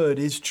 This word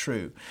is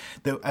true.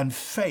 And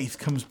faith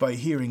comes by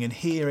hearing, and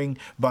hearing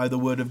by the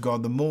word of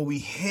God. The more we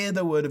hear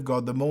the word of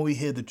God, the more we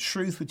hear the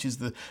truth, which is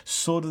the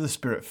sword of the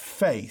Spirit,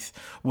 faith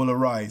will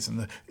arise.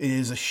 And it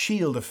is a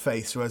shield of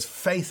faith. So as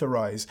faith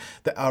arises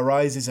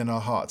in our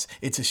hearts,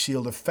 it's a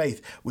shield of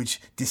faith which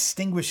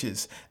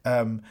distinguishes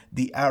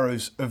the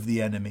arrows of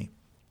the enemy.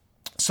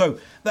 So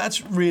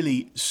that's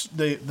really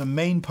the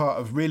main part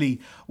of really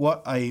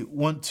what I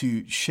want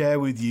to share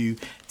with you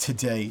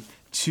today,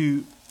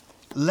 to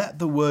let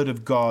the word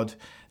of God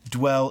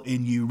dwell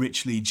in you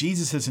richly.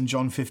 Jesus says in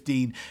John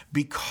 15,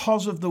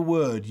 because of the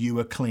word you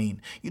are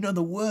clean. You know,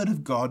 the word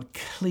of God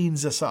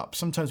cleans us up.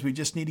 Sometimes we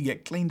just need to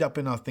get cleaned up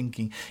in our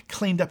thinking,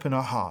 cleaned up in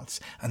our hearts.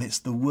 And it's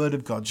the word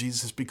of God.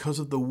 Jesus says, because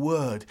of the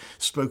word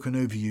spoken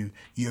over you,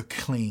 you're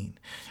clean.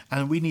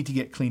 And we need to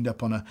get cleaned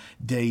up on a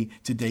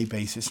day-to-day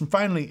basis. And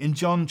finally, in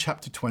John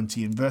chapter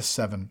 20, in verse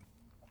 7,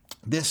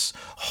 this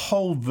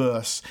whole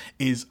verse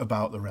is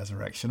about the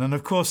resurrection. And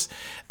of course,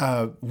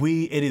 it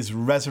is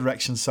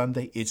Resurrection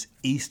Sunday, it's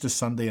Easter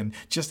Sunday. And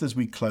just as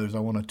we close, I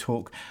want to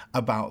talk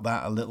about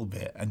that a little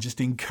bit and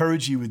just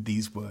encourage you with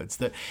these words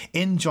that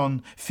in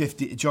John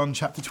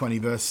chapter 20,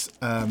 verse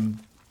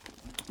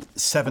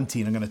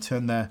 17, I'm going to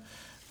turn there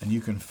and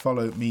you can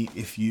follow me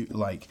if you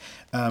like.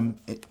 I'm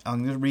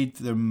going to read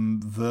the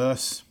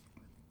verse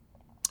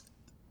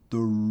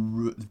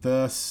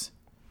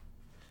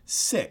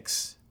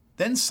 6.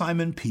 Then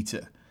Simon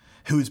Peter,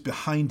 who was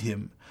behind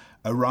him,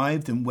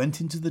 arrived and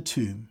went into the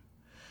tomb.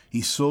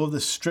 He saw the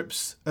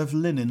strips of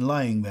linen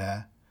lying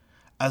there,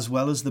 as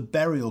well as the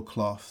burial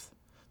cloth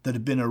that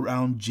had been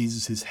around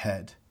Jesus'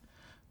 head.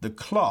 The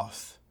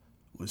cloth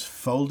was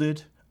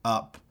folded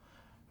up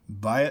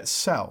by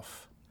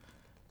itself,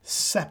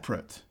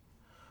 separate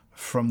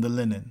from the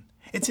linen.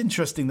 It's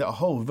interesting that a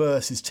whole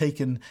verse is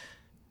taken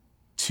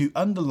to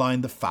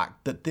underline the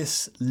fact that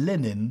this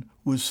linen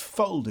was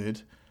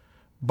folded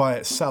by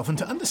itself. And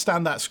to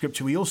understand that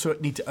scripture, we also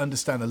need to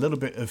understand a little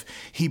bit of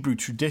Hebrew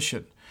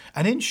tradition.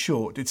 And in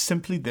short, it's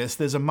simply this: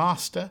 there's a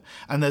master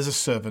and there's a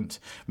servant.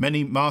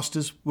 Many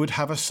masters would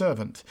have a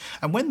servant.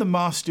 And when the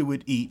master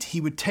would eat,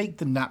 he would take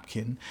the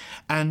napkin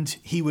and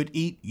he would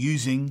eat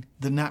using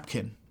the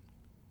napkin.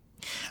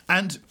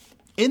 And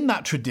in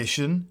that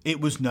tradition,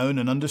 it was known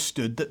and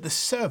understood that the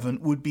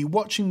servant would be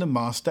watching the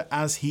master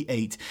as he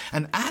ate.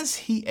 And as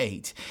he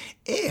ate,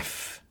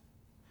 if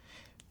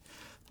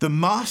the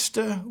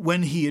master,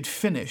 when he had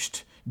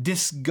finished,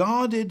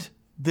 discarded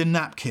the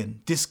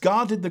napkin,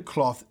 discarded the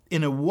cloth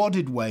in a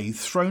wadded way,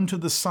 thrown to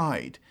the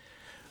side,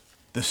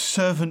 the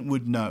servant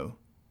would know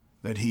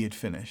that he had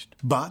finished.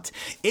 But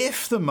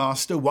if the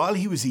master, while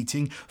he was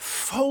eating,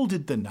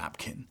 folded the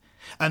napkin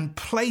and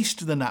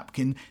placed the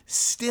napkin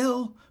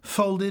still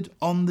folded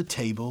on the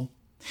table,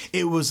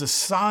 it was a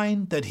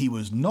sign that he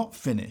was not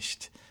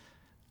finished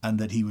and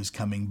that he was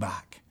coming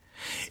back.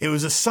 It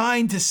was a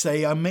sign to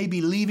say, I may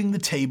be leaving the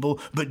table,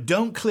 but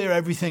don't clear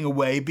everything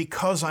away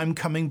because I'm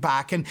coming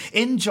back. And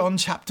in John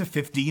chapter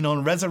 15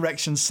 on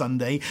Resurrection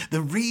Sunday,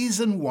 the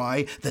reason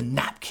why the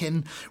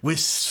napkin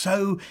was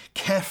so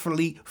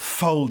carefully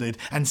folded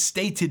and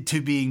stated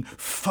to being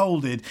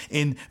folded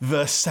in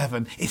verse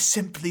 7 is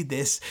simply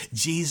this.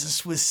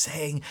 Jesus was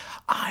saying,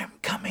 I'm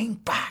coming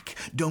back.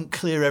 Don't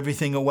clear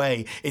everything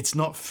away. It's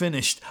not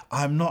finished.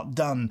 I'm not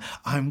done.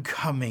 I'm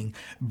coming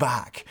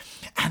back.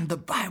 And the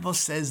Bible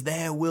says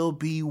there will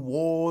be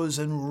wars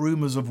and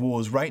rumors of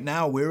wars. Right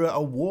now, we're at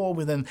a war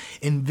with an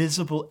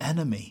invisible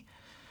enemy.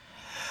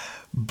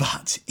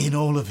 But in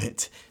all of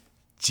it,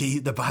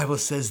 the Bible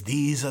says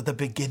these are the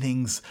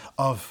beginnings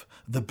of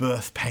the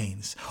birth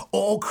pains.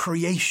 All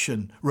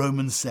creation,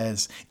 Romans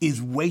says,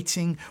 is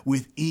waiting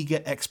with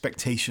eager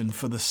expectation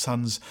for the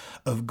sons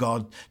of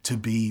God to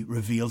be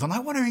revealed. And I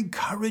want to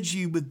encourage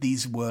you with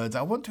these words.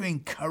 I want to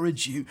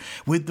encourage you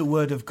with the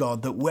word of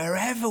God that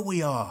wherever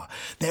we are,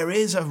 there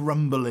is a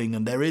rumbling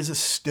and there is a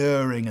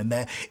stirring and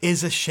there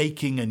is a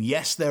shaking. And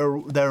yes, there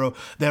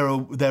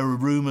are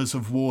rumors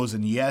of wars.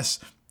 And yes,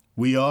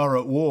 we are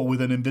at war with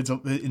an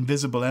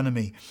invisible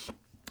enemy.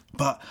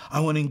 But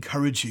I want to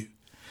encourage you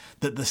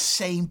that the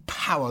same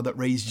power that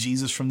raised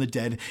Jesus from the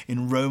dead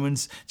in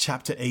Romans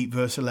chapter 8,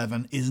 verse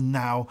 11, is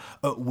now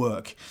at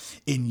work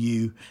in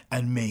you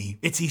and me.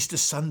 It's Easter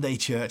Sunday,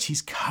 church.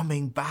 He's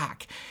coming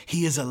back.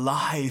 He is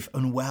alive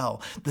and well.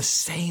 The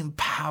same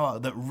power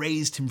that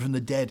raised him from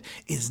the dead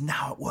is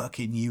now at work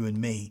in you and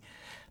me.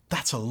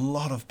 That's a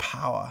lot of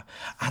power.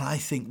 And I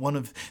think one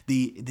of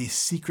the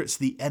secrets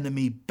the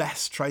enemy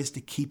best tries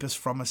to keep us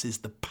from us is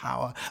the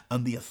power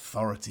and the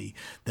authority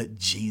that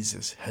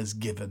Jesus has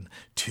given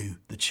to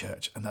the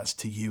church. And that's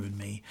to you and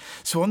me.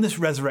 So on this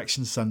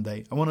Resurrection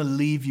Sunday, I want to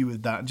leave you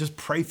with that and just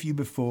pray for you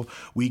before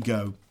we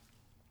go,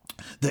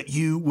 that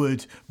you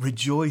would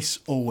rejoice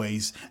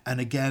always. And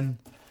again,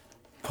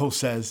 Paul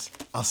says,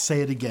 I'll say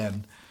it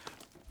again,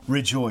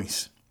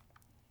 rejoice.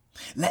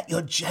 Let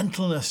your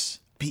gentleness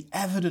be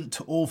evident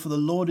to all, for the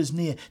Lord is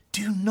near.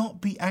 Do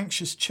not be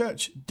anxious,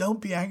 church.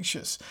 Don't be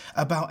anxious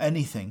about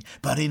anything,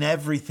 but in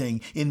everything,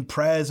 in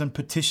prayers and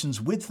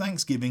petitions with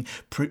thanksgiving,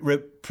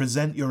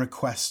 present your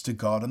requests to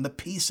God, and the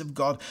peace of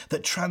God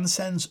that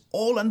transcends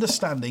all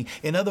understanding.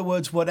 In other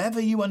words, whatever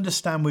you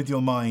understand with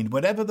your mind,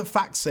 whatever the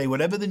facts say,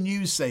 whatever the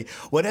news say,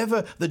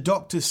 whatever the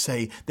doctors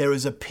say, there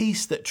is a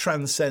peace that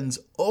transcends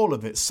all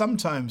of it.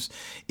 Sometimes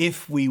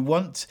if we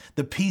want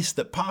the peace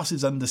that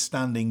passes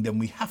understanding, then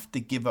we have to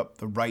give up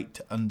the right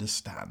to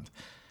understand.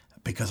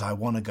 Because I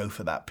want to go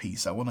for that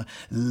peace. I want to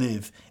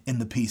live in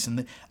the peace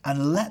and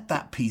let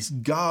that peace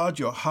guard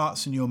your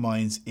hearts and your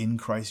minds in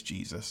Christ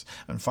Jesus.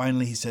 And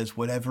finally, he says,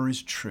 whatever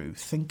is true,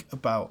 think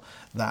about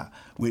that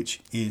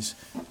which is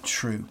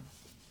true.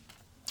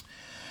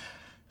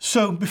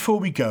 So before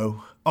we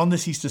go, on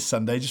this Easter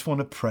Sunday, I just want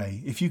to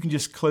pray. If you can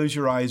just close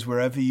your eyes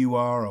wherever you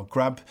are, or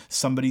grab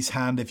somebody's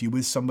hand if you're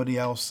with somebody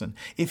else. And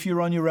if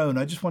you're on your own,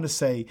 I just want to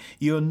say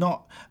you're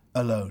not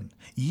alone.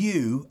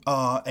 You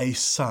are a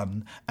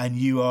son and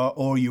you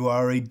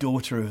are a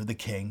daughter of the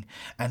King,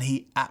 and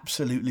he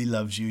absolutely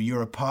loves you.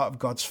 You're a part of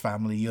God's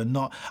family. You're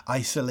not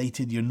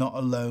isolated. You're not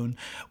alone.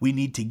 We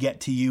need to get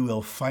to you.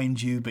 We'll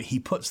find you, but he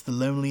puts the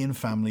lonely in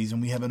families,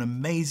 and we have an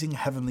amazing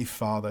Heavenly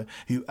Father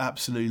who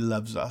absolutely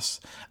loves us,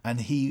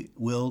 and he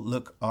will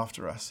look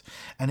after us.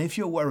 And if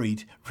you're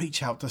worried,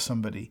 reach out to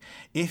somebody.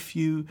 If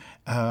you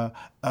are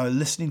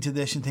listening to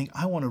this and think,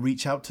 I want to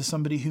reach out to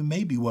somebody who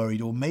may be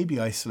worried or may be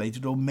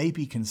isolated or may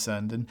be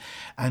concerned,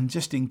 and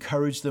just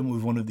encourage them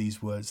with one of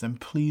these words, then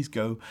please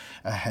go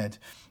ahead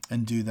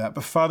and do that.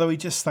 But Father, we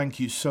just thank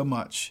you so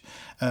much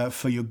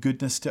for your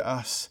goodness to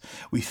us.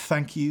 We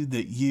thank you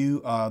that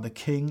you are the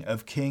King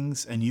of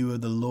Kings and you are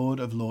the Lord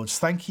of Lords.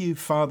 Thank you,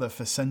 Father,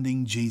 for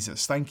sending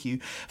Jesus. Thank you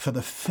for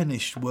the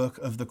finished work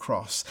of the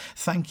cross.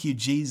 Thank you,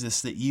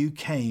 Jesus, that you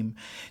came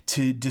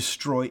to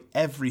destroy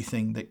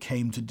everything that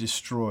came to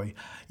destroy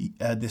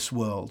this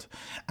world.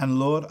 And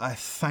Lord, I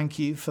thank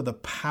you for the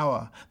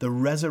power, the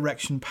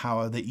resurrection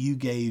power that you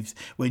gave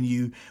when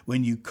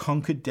you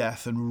conquered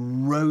death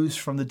and rose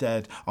from the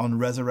dead on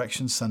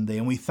Resurrection Sunday.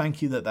 And we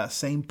thank you that that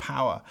same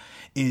power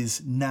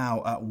is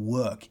now at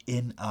work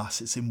in us.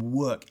 It's in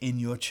work in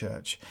your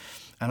church.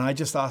 And I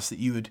just ask that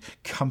you would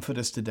comfort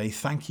us today.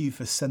 Thank you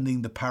for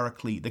sending the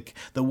Paraclete,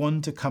 the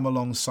one to come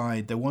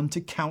alongside, the one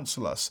to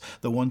counsel us,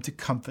 the one to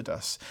comfort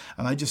us.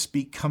 And I just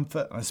speak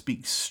comfort and I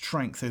speak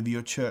strength over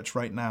your church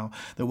right now,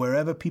 that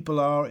wherever people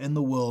are in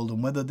the world,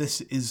 and whether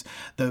this is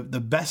the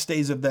best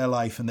days of their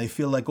life and they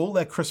feel like all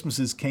their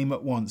Christmases came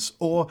at once,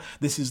 or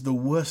this is the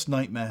worst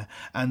nightmare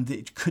and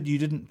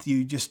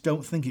you just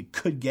don't think it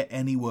could get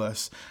any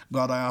worse.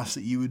 God, I ask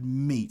that you would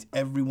meet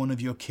every one of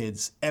your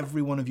kids,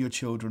 every one of your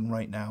children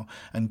right now,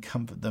 and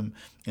comfort them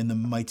in the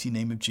mighty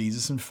name of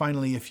Jesus. And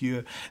finally, if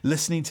you're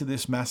listening to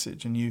this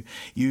message and you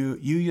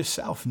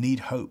yourself need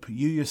hope,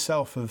 you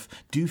yourself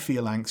do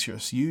feel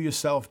anxious, you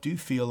yourself do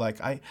feel like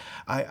I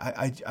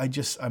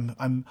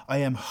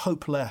am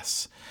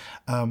hopeless,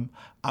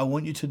 I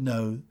want you to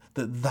know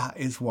that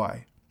is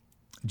why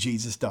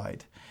Jesus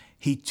died.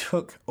 He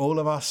took all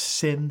of our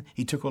sin.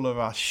 He took all of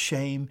our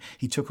shame.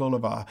 He took all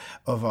of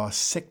our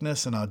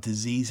sickness and our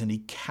disease, and he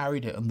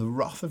carried it. And the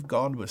wrath of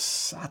God was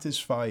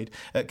satisfied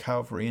at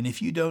Calvary. And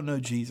if you don't know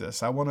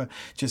Jesus, I want to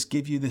just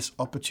give you this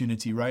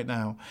opportunity right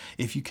now,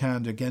 if you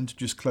can, again, to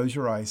just close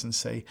your eyes and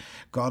say,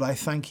 God, I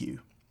thank you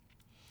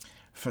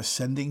for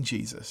sending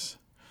Jesus.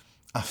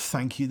 I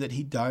thank you that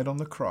he died on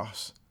the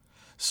cross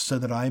so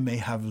that I may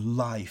have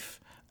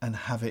life and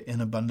have it in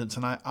abundance.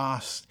 And I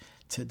ask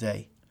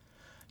today,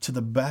 to the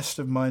best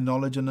of my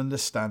knowledge and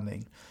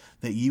understanding,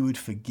 that you would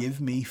forgive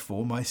me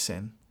for my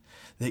sin,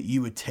 that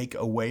you would take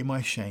away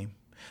my shame,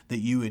 that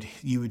you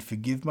would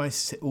forgive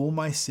all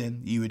my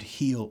sin, you would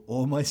heal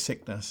all my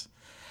sickness,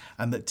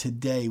 and that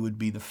today would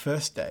be the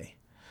first day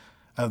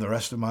of the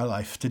rest of my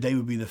life. Today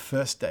would be the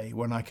first day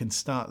when I can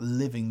start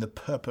living the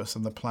purpose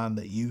and the plan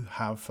that you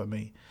have for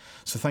me.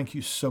 So thank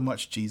you so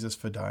much, Jesus,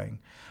 for dying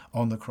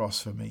on the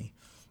cross for me.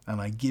 And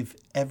I give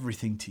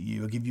everything to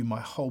you. I give you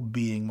my whole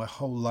being, my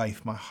whole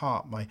life, my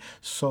heart, my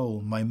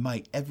soul, my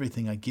might,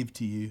 everything I give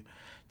to you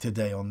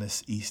today on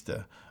this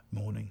Easter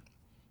morning.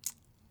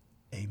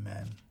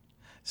 Amen.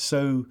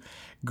 So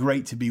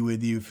great to be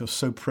with you. I feel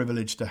so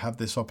privileged to have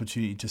this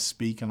opportunity to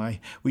speak. And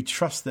we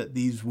trust that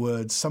these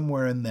words,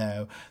 somewhere in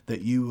there,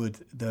 that you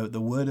would,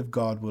 the word of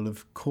God will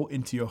have caught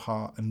into your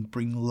heart and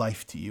bring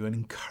life to you and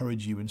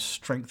encourage you and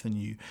strengthen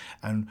you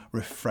and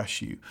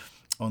refresh you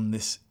on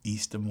this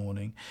Easter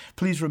morning.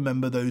 Please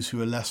remember those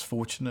who are less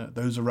fortunate,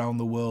 those around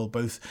the world,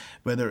 both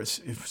whether it's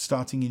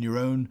starting in your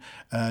own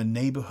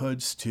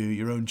neighborhoods, to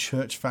your own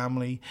church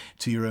family,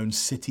 to your own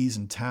cities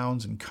and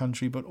towns and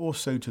country, but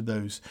also to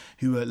those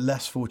who are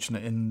less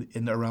fortunate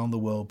in around the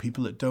world,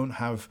 people that don't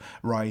have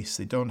rice,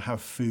 they don't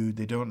have food,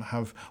 they don't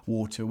have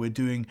water. We're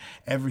doing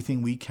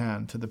everything we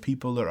can to the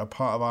people that are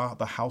part of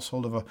the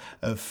household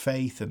of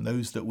faith, and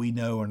those that we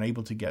know and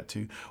able to get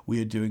to.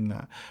 We are doing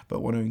that. But I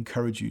want to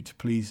encourage you to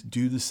please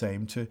do the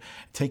same, to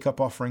take up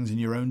offerings in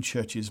your own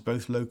churches,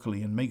 both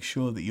locally, and make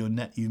sure that you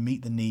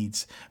meet the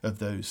needs of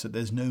those, that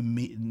there's no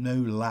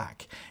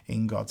lack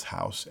in God's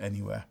house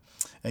anywhere.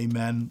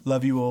 Amen.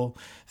 Love you all.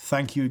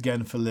 Thank you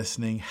again for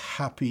listening.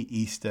 Happy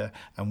Easter.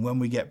 And when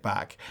we get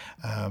back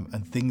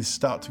and things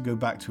start to go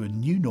back to a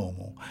new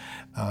normal,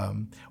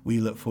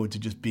 we look forward to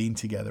just being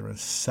together and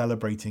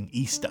celebrating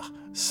Easter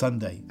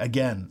Sunday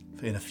again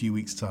in a few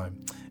weeks'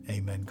 time.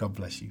 Amen. God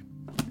bless you.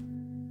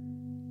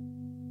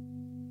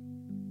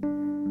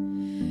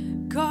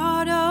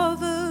 God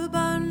of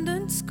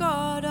abundance,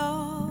 God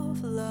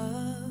of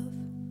love,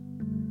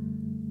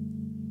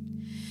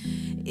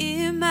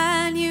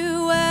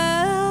 Emmanuel,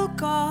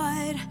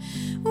 God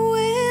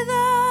with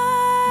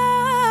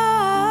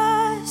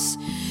us.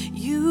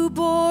 You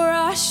bore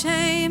our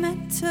shame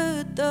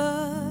into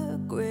the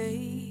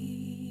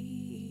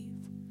grave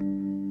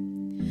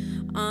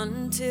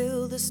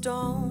until the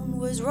stone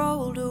was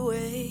rolled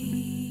away.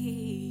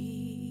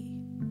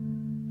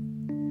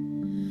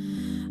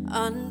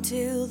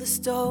 Until the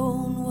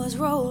stone was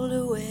rolled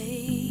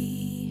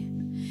away.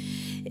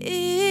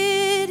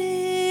 It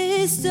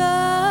is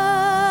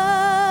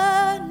done.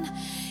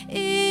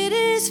 It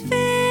is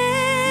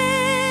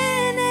finished.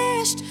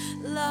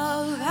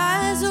 Love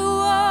has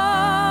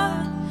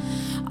won.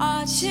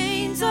 Our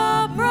chains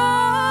are broken.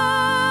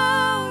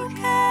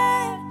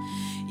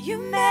 You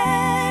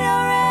met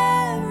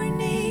our every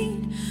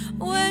need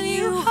when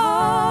you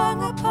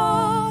hung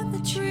upon the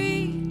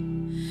tree.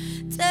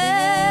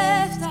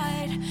 Death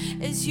died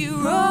as you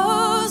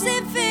rose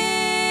in victory.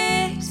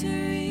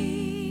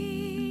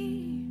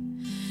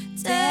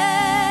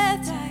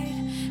 Death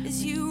died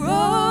as you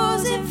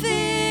rose in victory.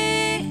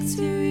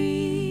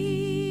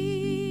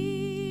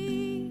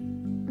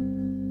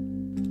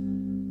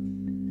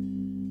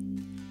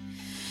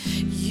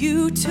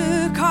 You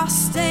took our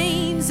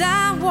stains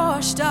and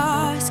washed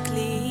us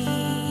clean.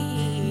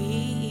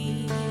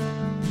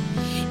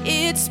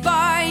 It's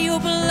by your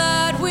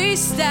blood we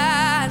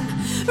stand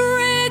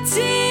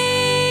redeemed.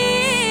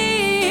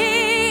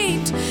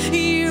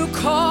 You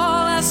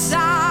call us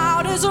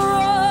out as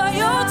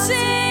royalty.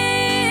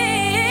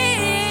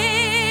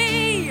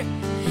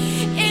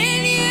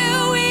 In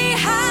you we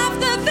have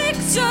the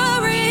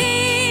victory.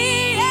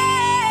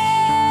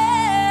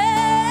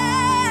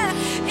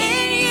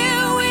 In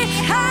you we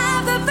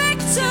have the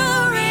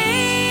victory.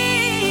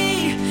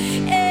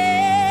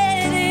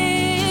 It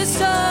is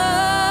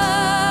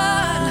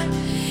done.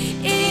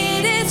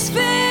 It is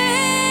finished.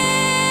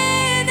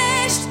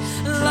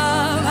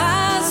 Love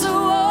has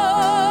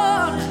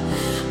won.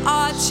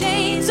 Our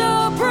chains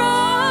are broken.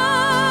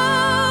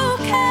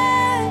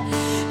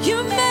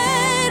 You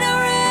met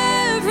our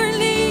every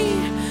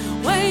need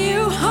when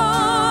you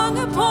hung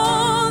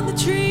upon the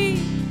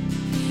tree.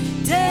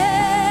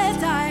 Death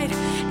died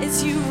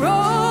as you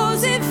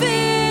rose in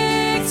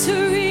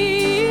victory.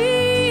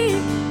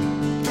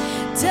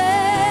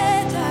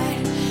 Death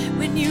died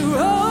when you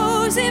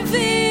rose in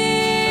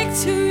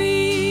victory.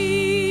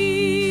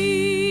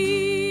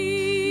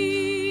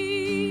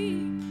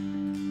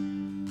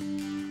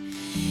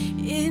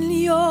 In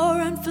your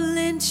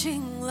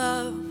unflinching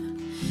love,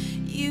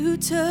 you You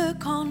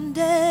took on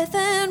death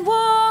and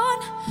won.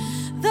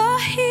 The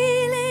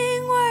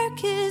healing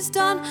work is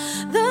done.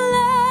 The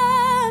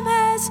Lamb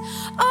has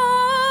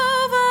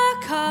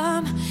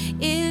overcome.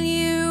 In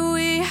you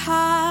we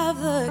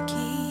have the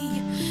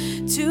key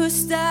to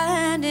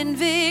stand in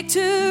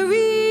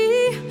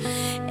victory.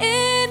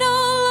 In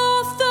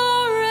all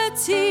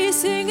authority,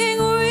 singing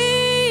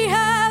we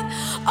have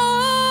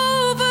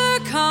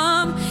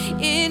overcome.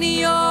 In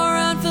your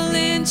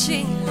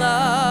unflinching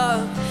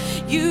love,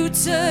 you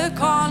took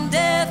on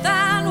death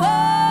and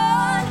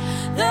won.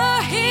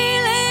 The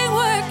healing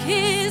work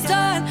is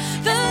done.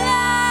 The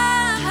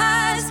Lamb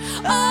has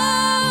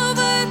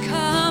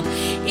overcome.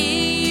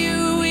 In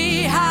you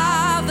we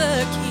have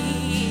the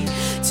key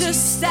to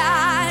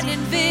stand in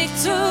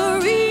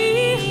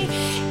victory.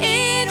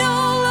 In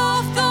all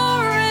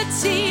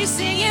authority,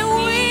 singing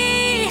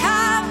we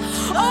have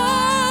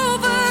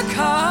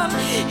overcome.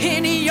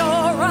 In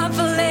your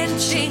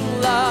unflinching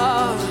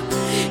love,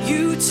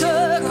 you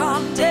took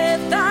on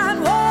death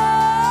and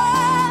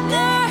won.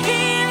 The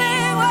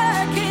healing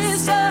work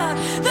is done.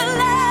 The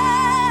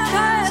Lamb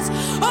has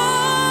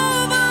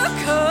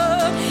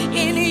overcome.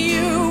 In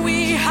you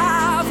we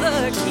have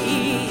the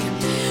key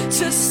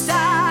to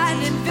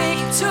stand in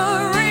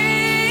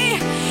victory.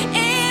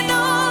 In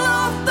all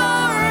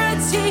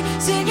authority,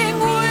 singing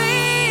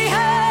we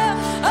have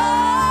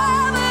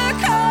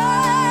overcome.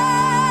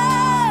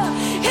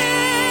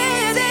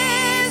 It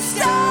is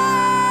done.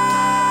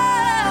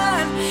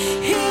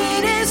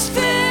 It is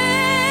finished.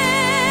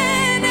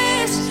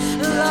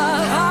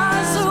 Love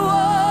has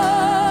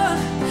won.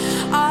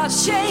 Our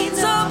chains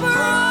are broken.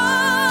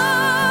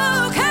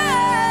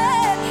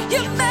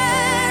 You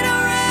met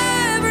our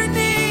every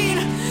need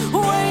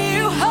when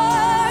you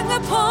hung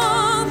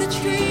upon the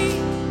tree.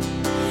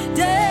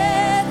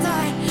 Death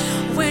died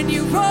when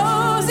you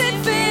rose in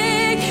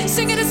victory.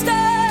 Sing it is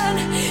done.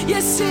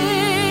 Yes,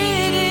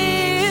 it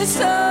is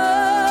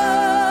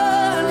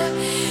done.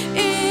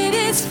 It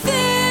is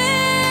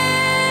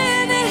finished.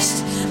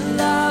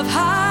 Love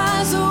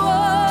has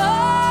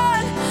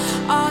won.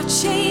 Our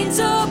chains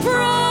are broken.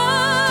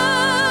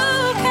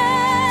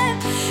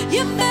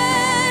 You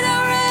met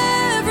our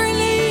every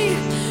need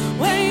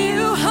when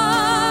you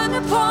hung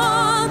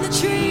upon the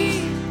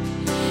tree.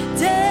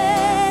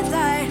 Death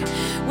died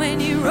when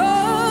you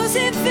rose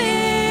in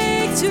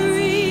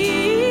victory.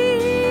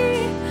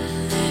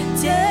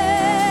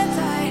 Death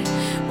died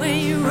when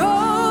you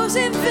rose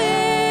in victory.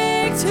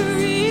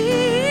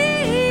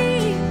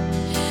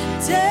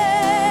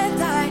 Death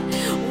died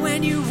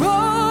when you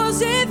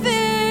rose in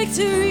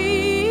victory.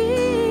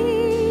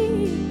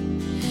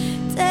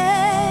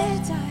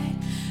 Death died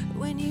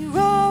when you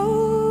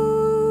rose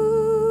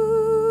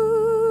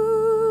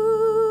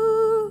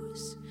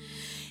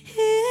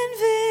in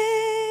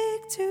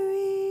victory.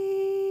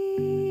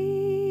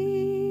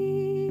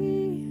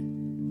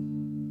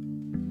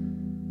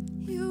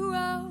 You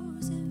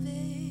rose in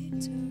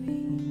victory.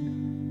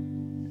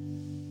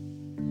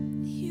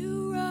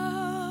 You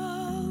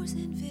rose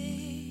in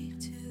victory.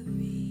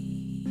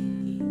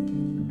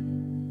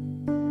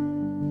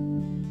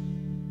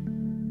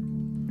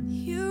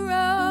 You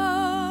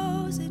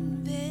rose in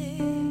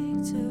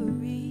victory.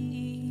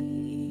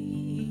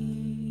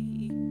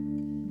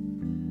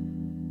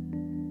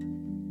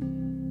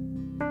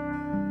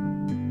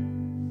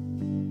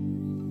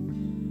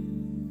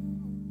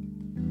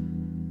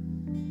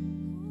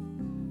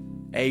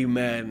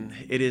 Amen.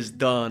 It is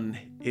done.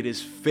 It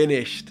is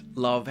finished.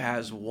 Love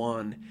has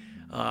won.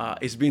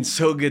 It's been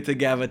so good to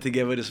gather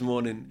together this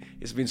morning.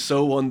 It's been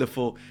so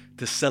wonderful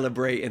to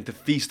celebrate and to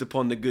feast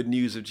upon the good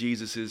news of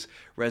Jesus's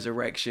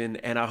resurrection.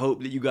 And I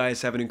hope that you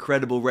guys have an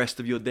incredible rest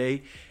of your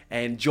day.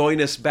 And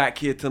join us back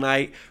here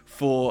tonight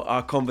for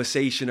our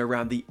conversation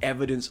around the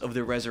evidence of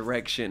the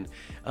resurrection.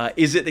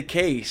 Is it the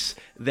case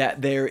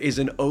that there is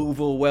an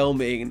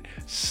overwhelming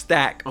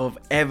stack of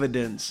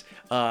evidence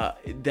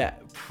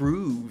that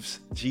proves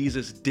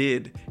Jesus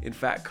did, in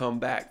fact, come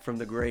back from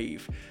the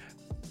grave?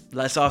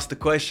 Let's ask the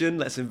question,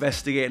 let's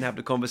investigate and have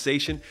the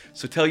conversation.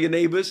 So tell your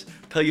neighbors,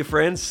 tell your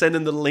friends, send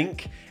them the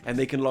link and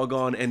they can log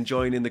on and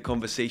join in the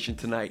conversation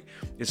tonight.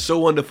 It's so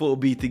wonderful to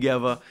be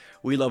together.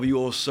 We love you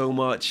all so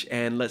much,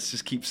 and let's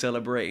just keep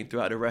celebrating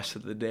throughout the rest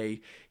of the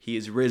day. He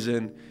is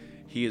risen.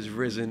 He is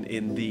risen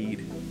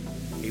indeed.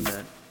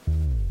 Amen.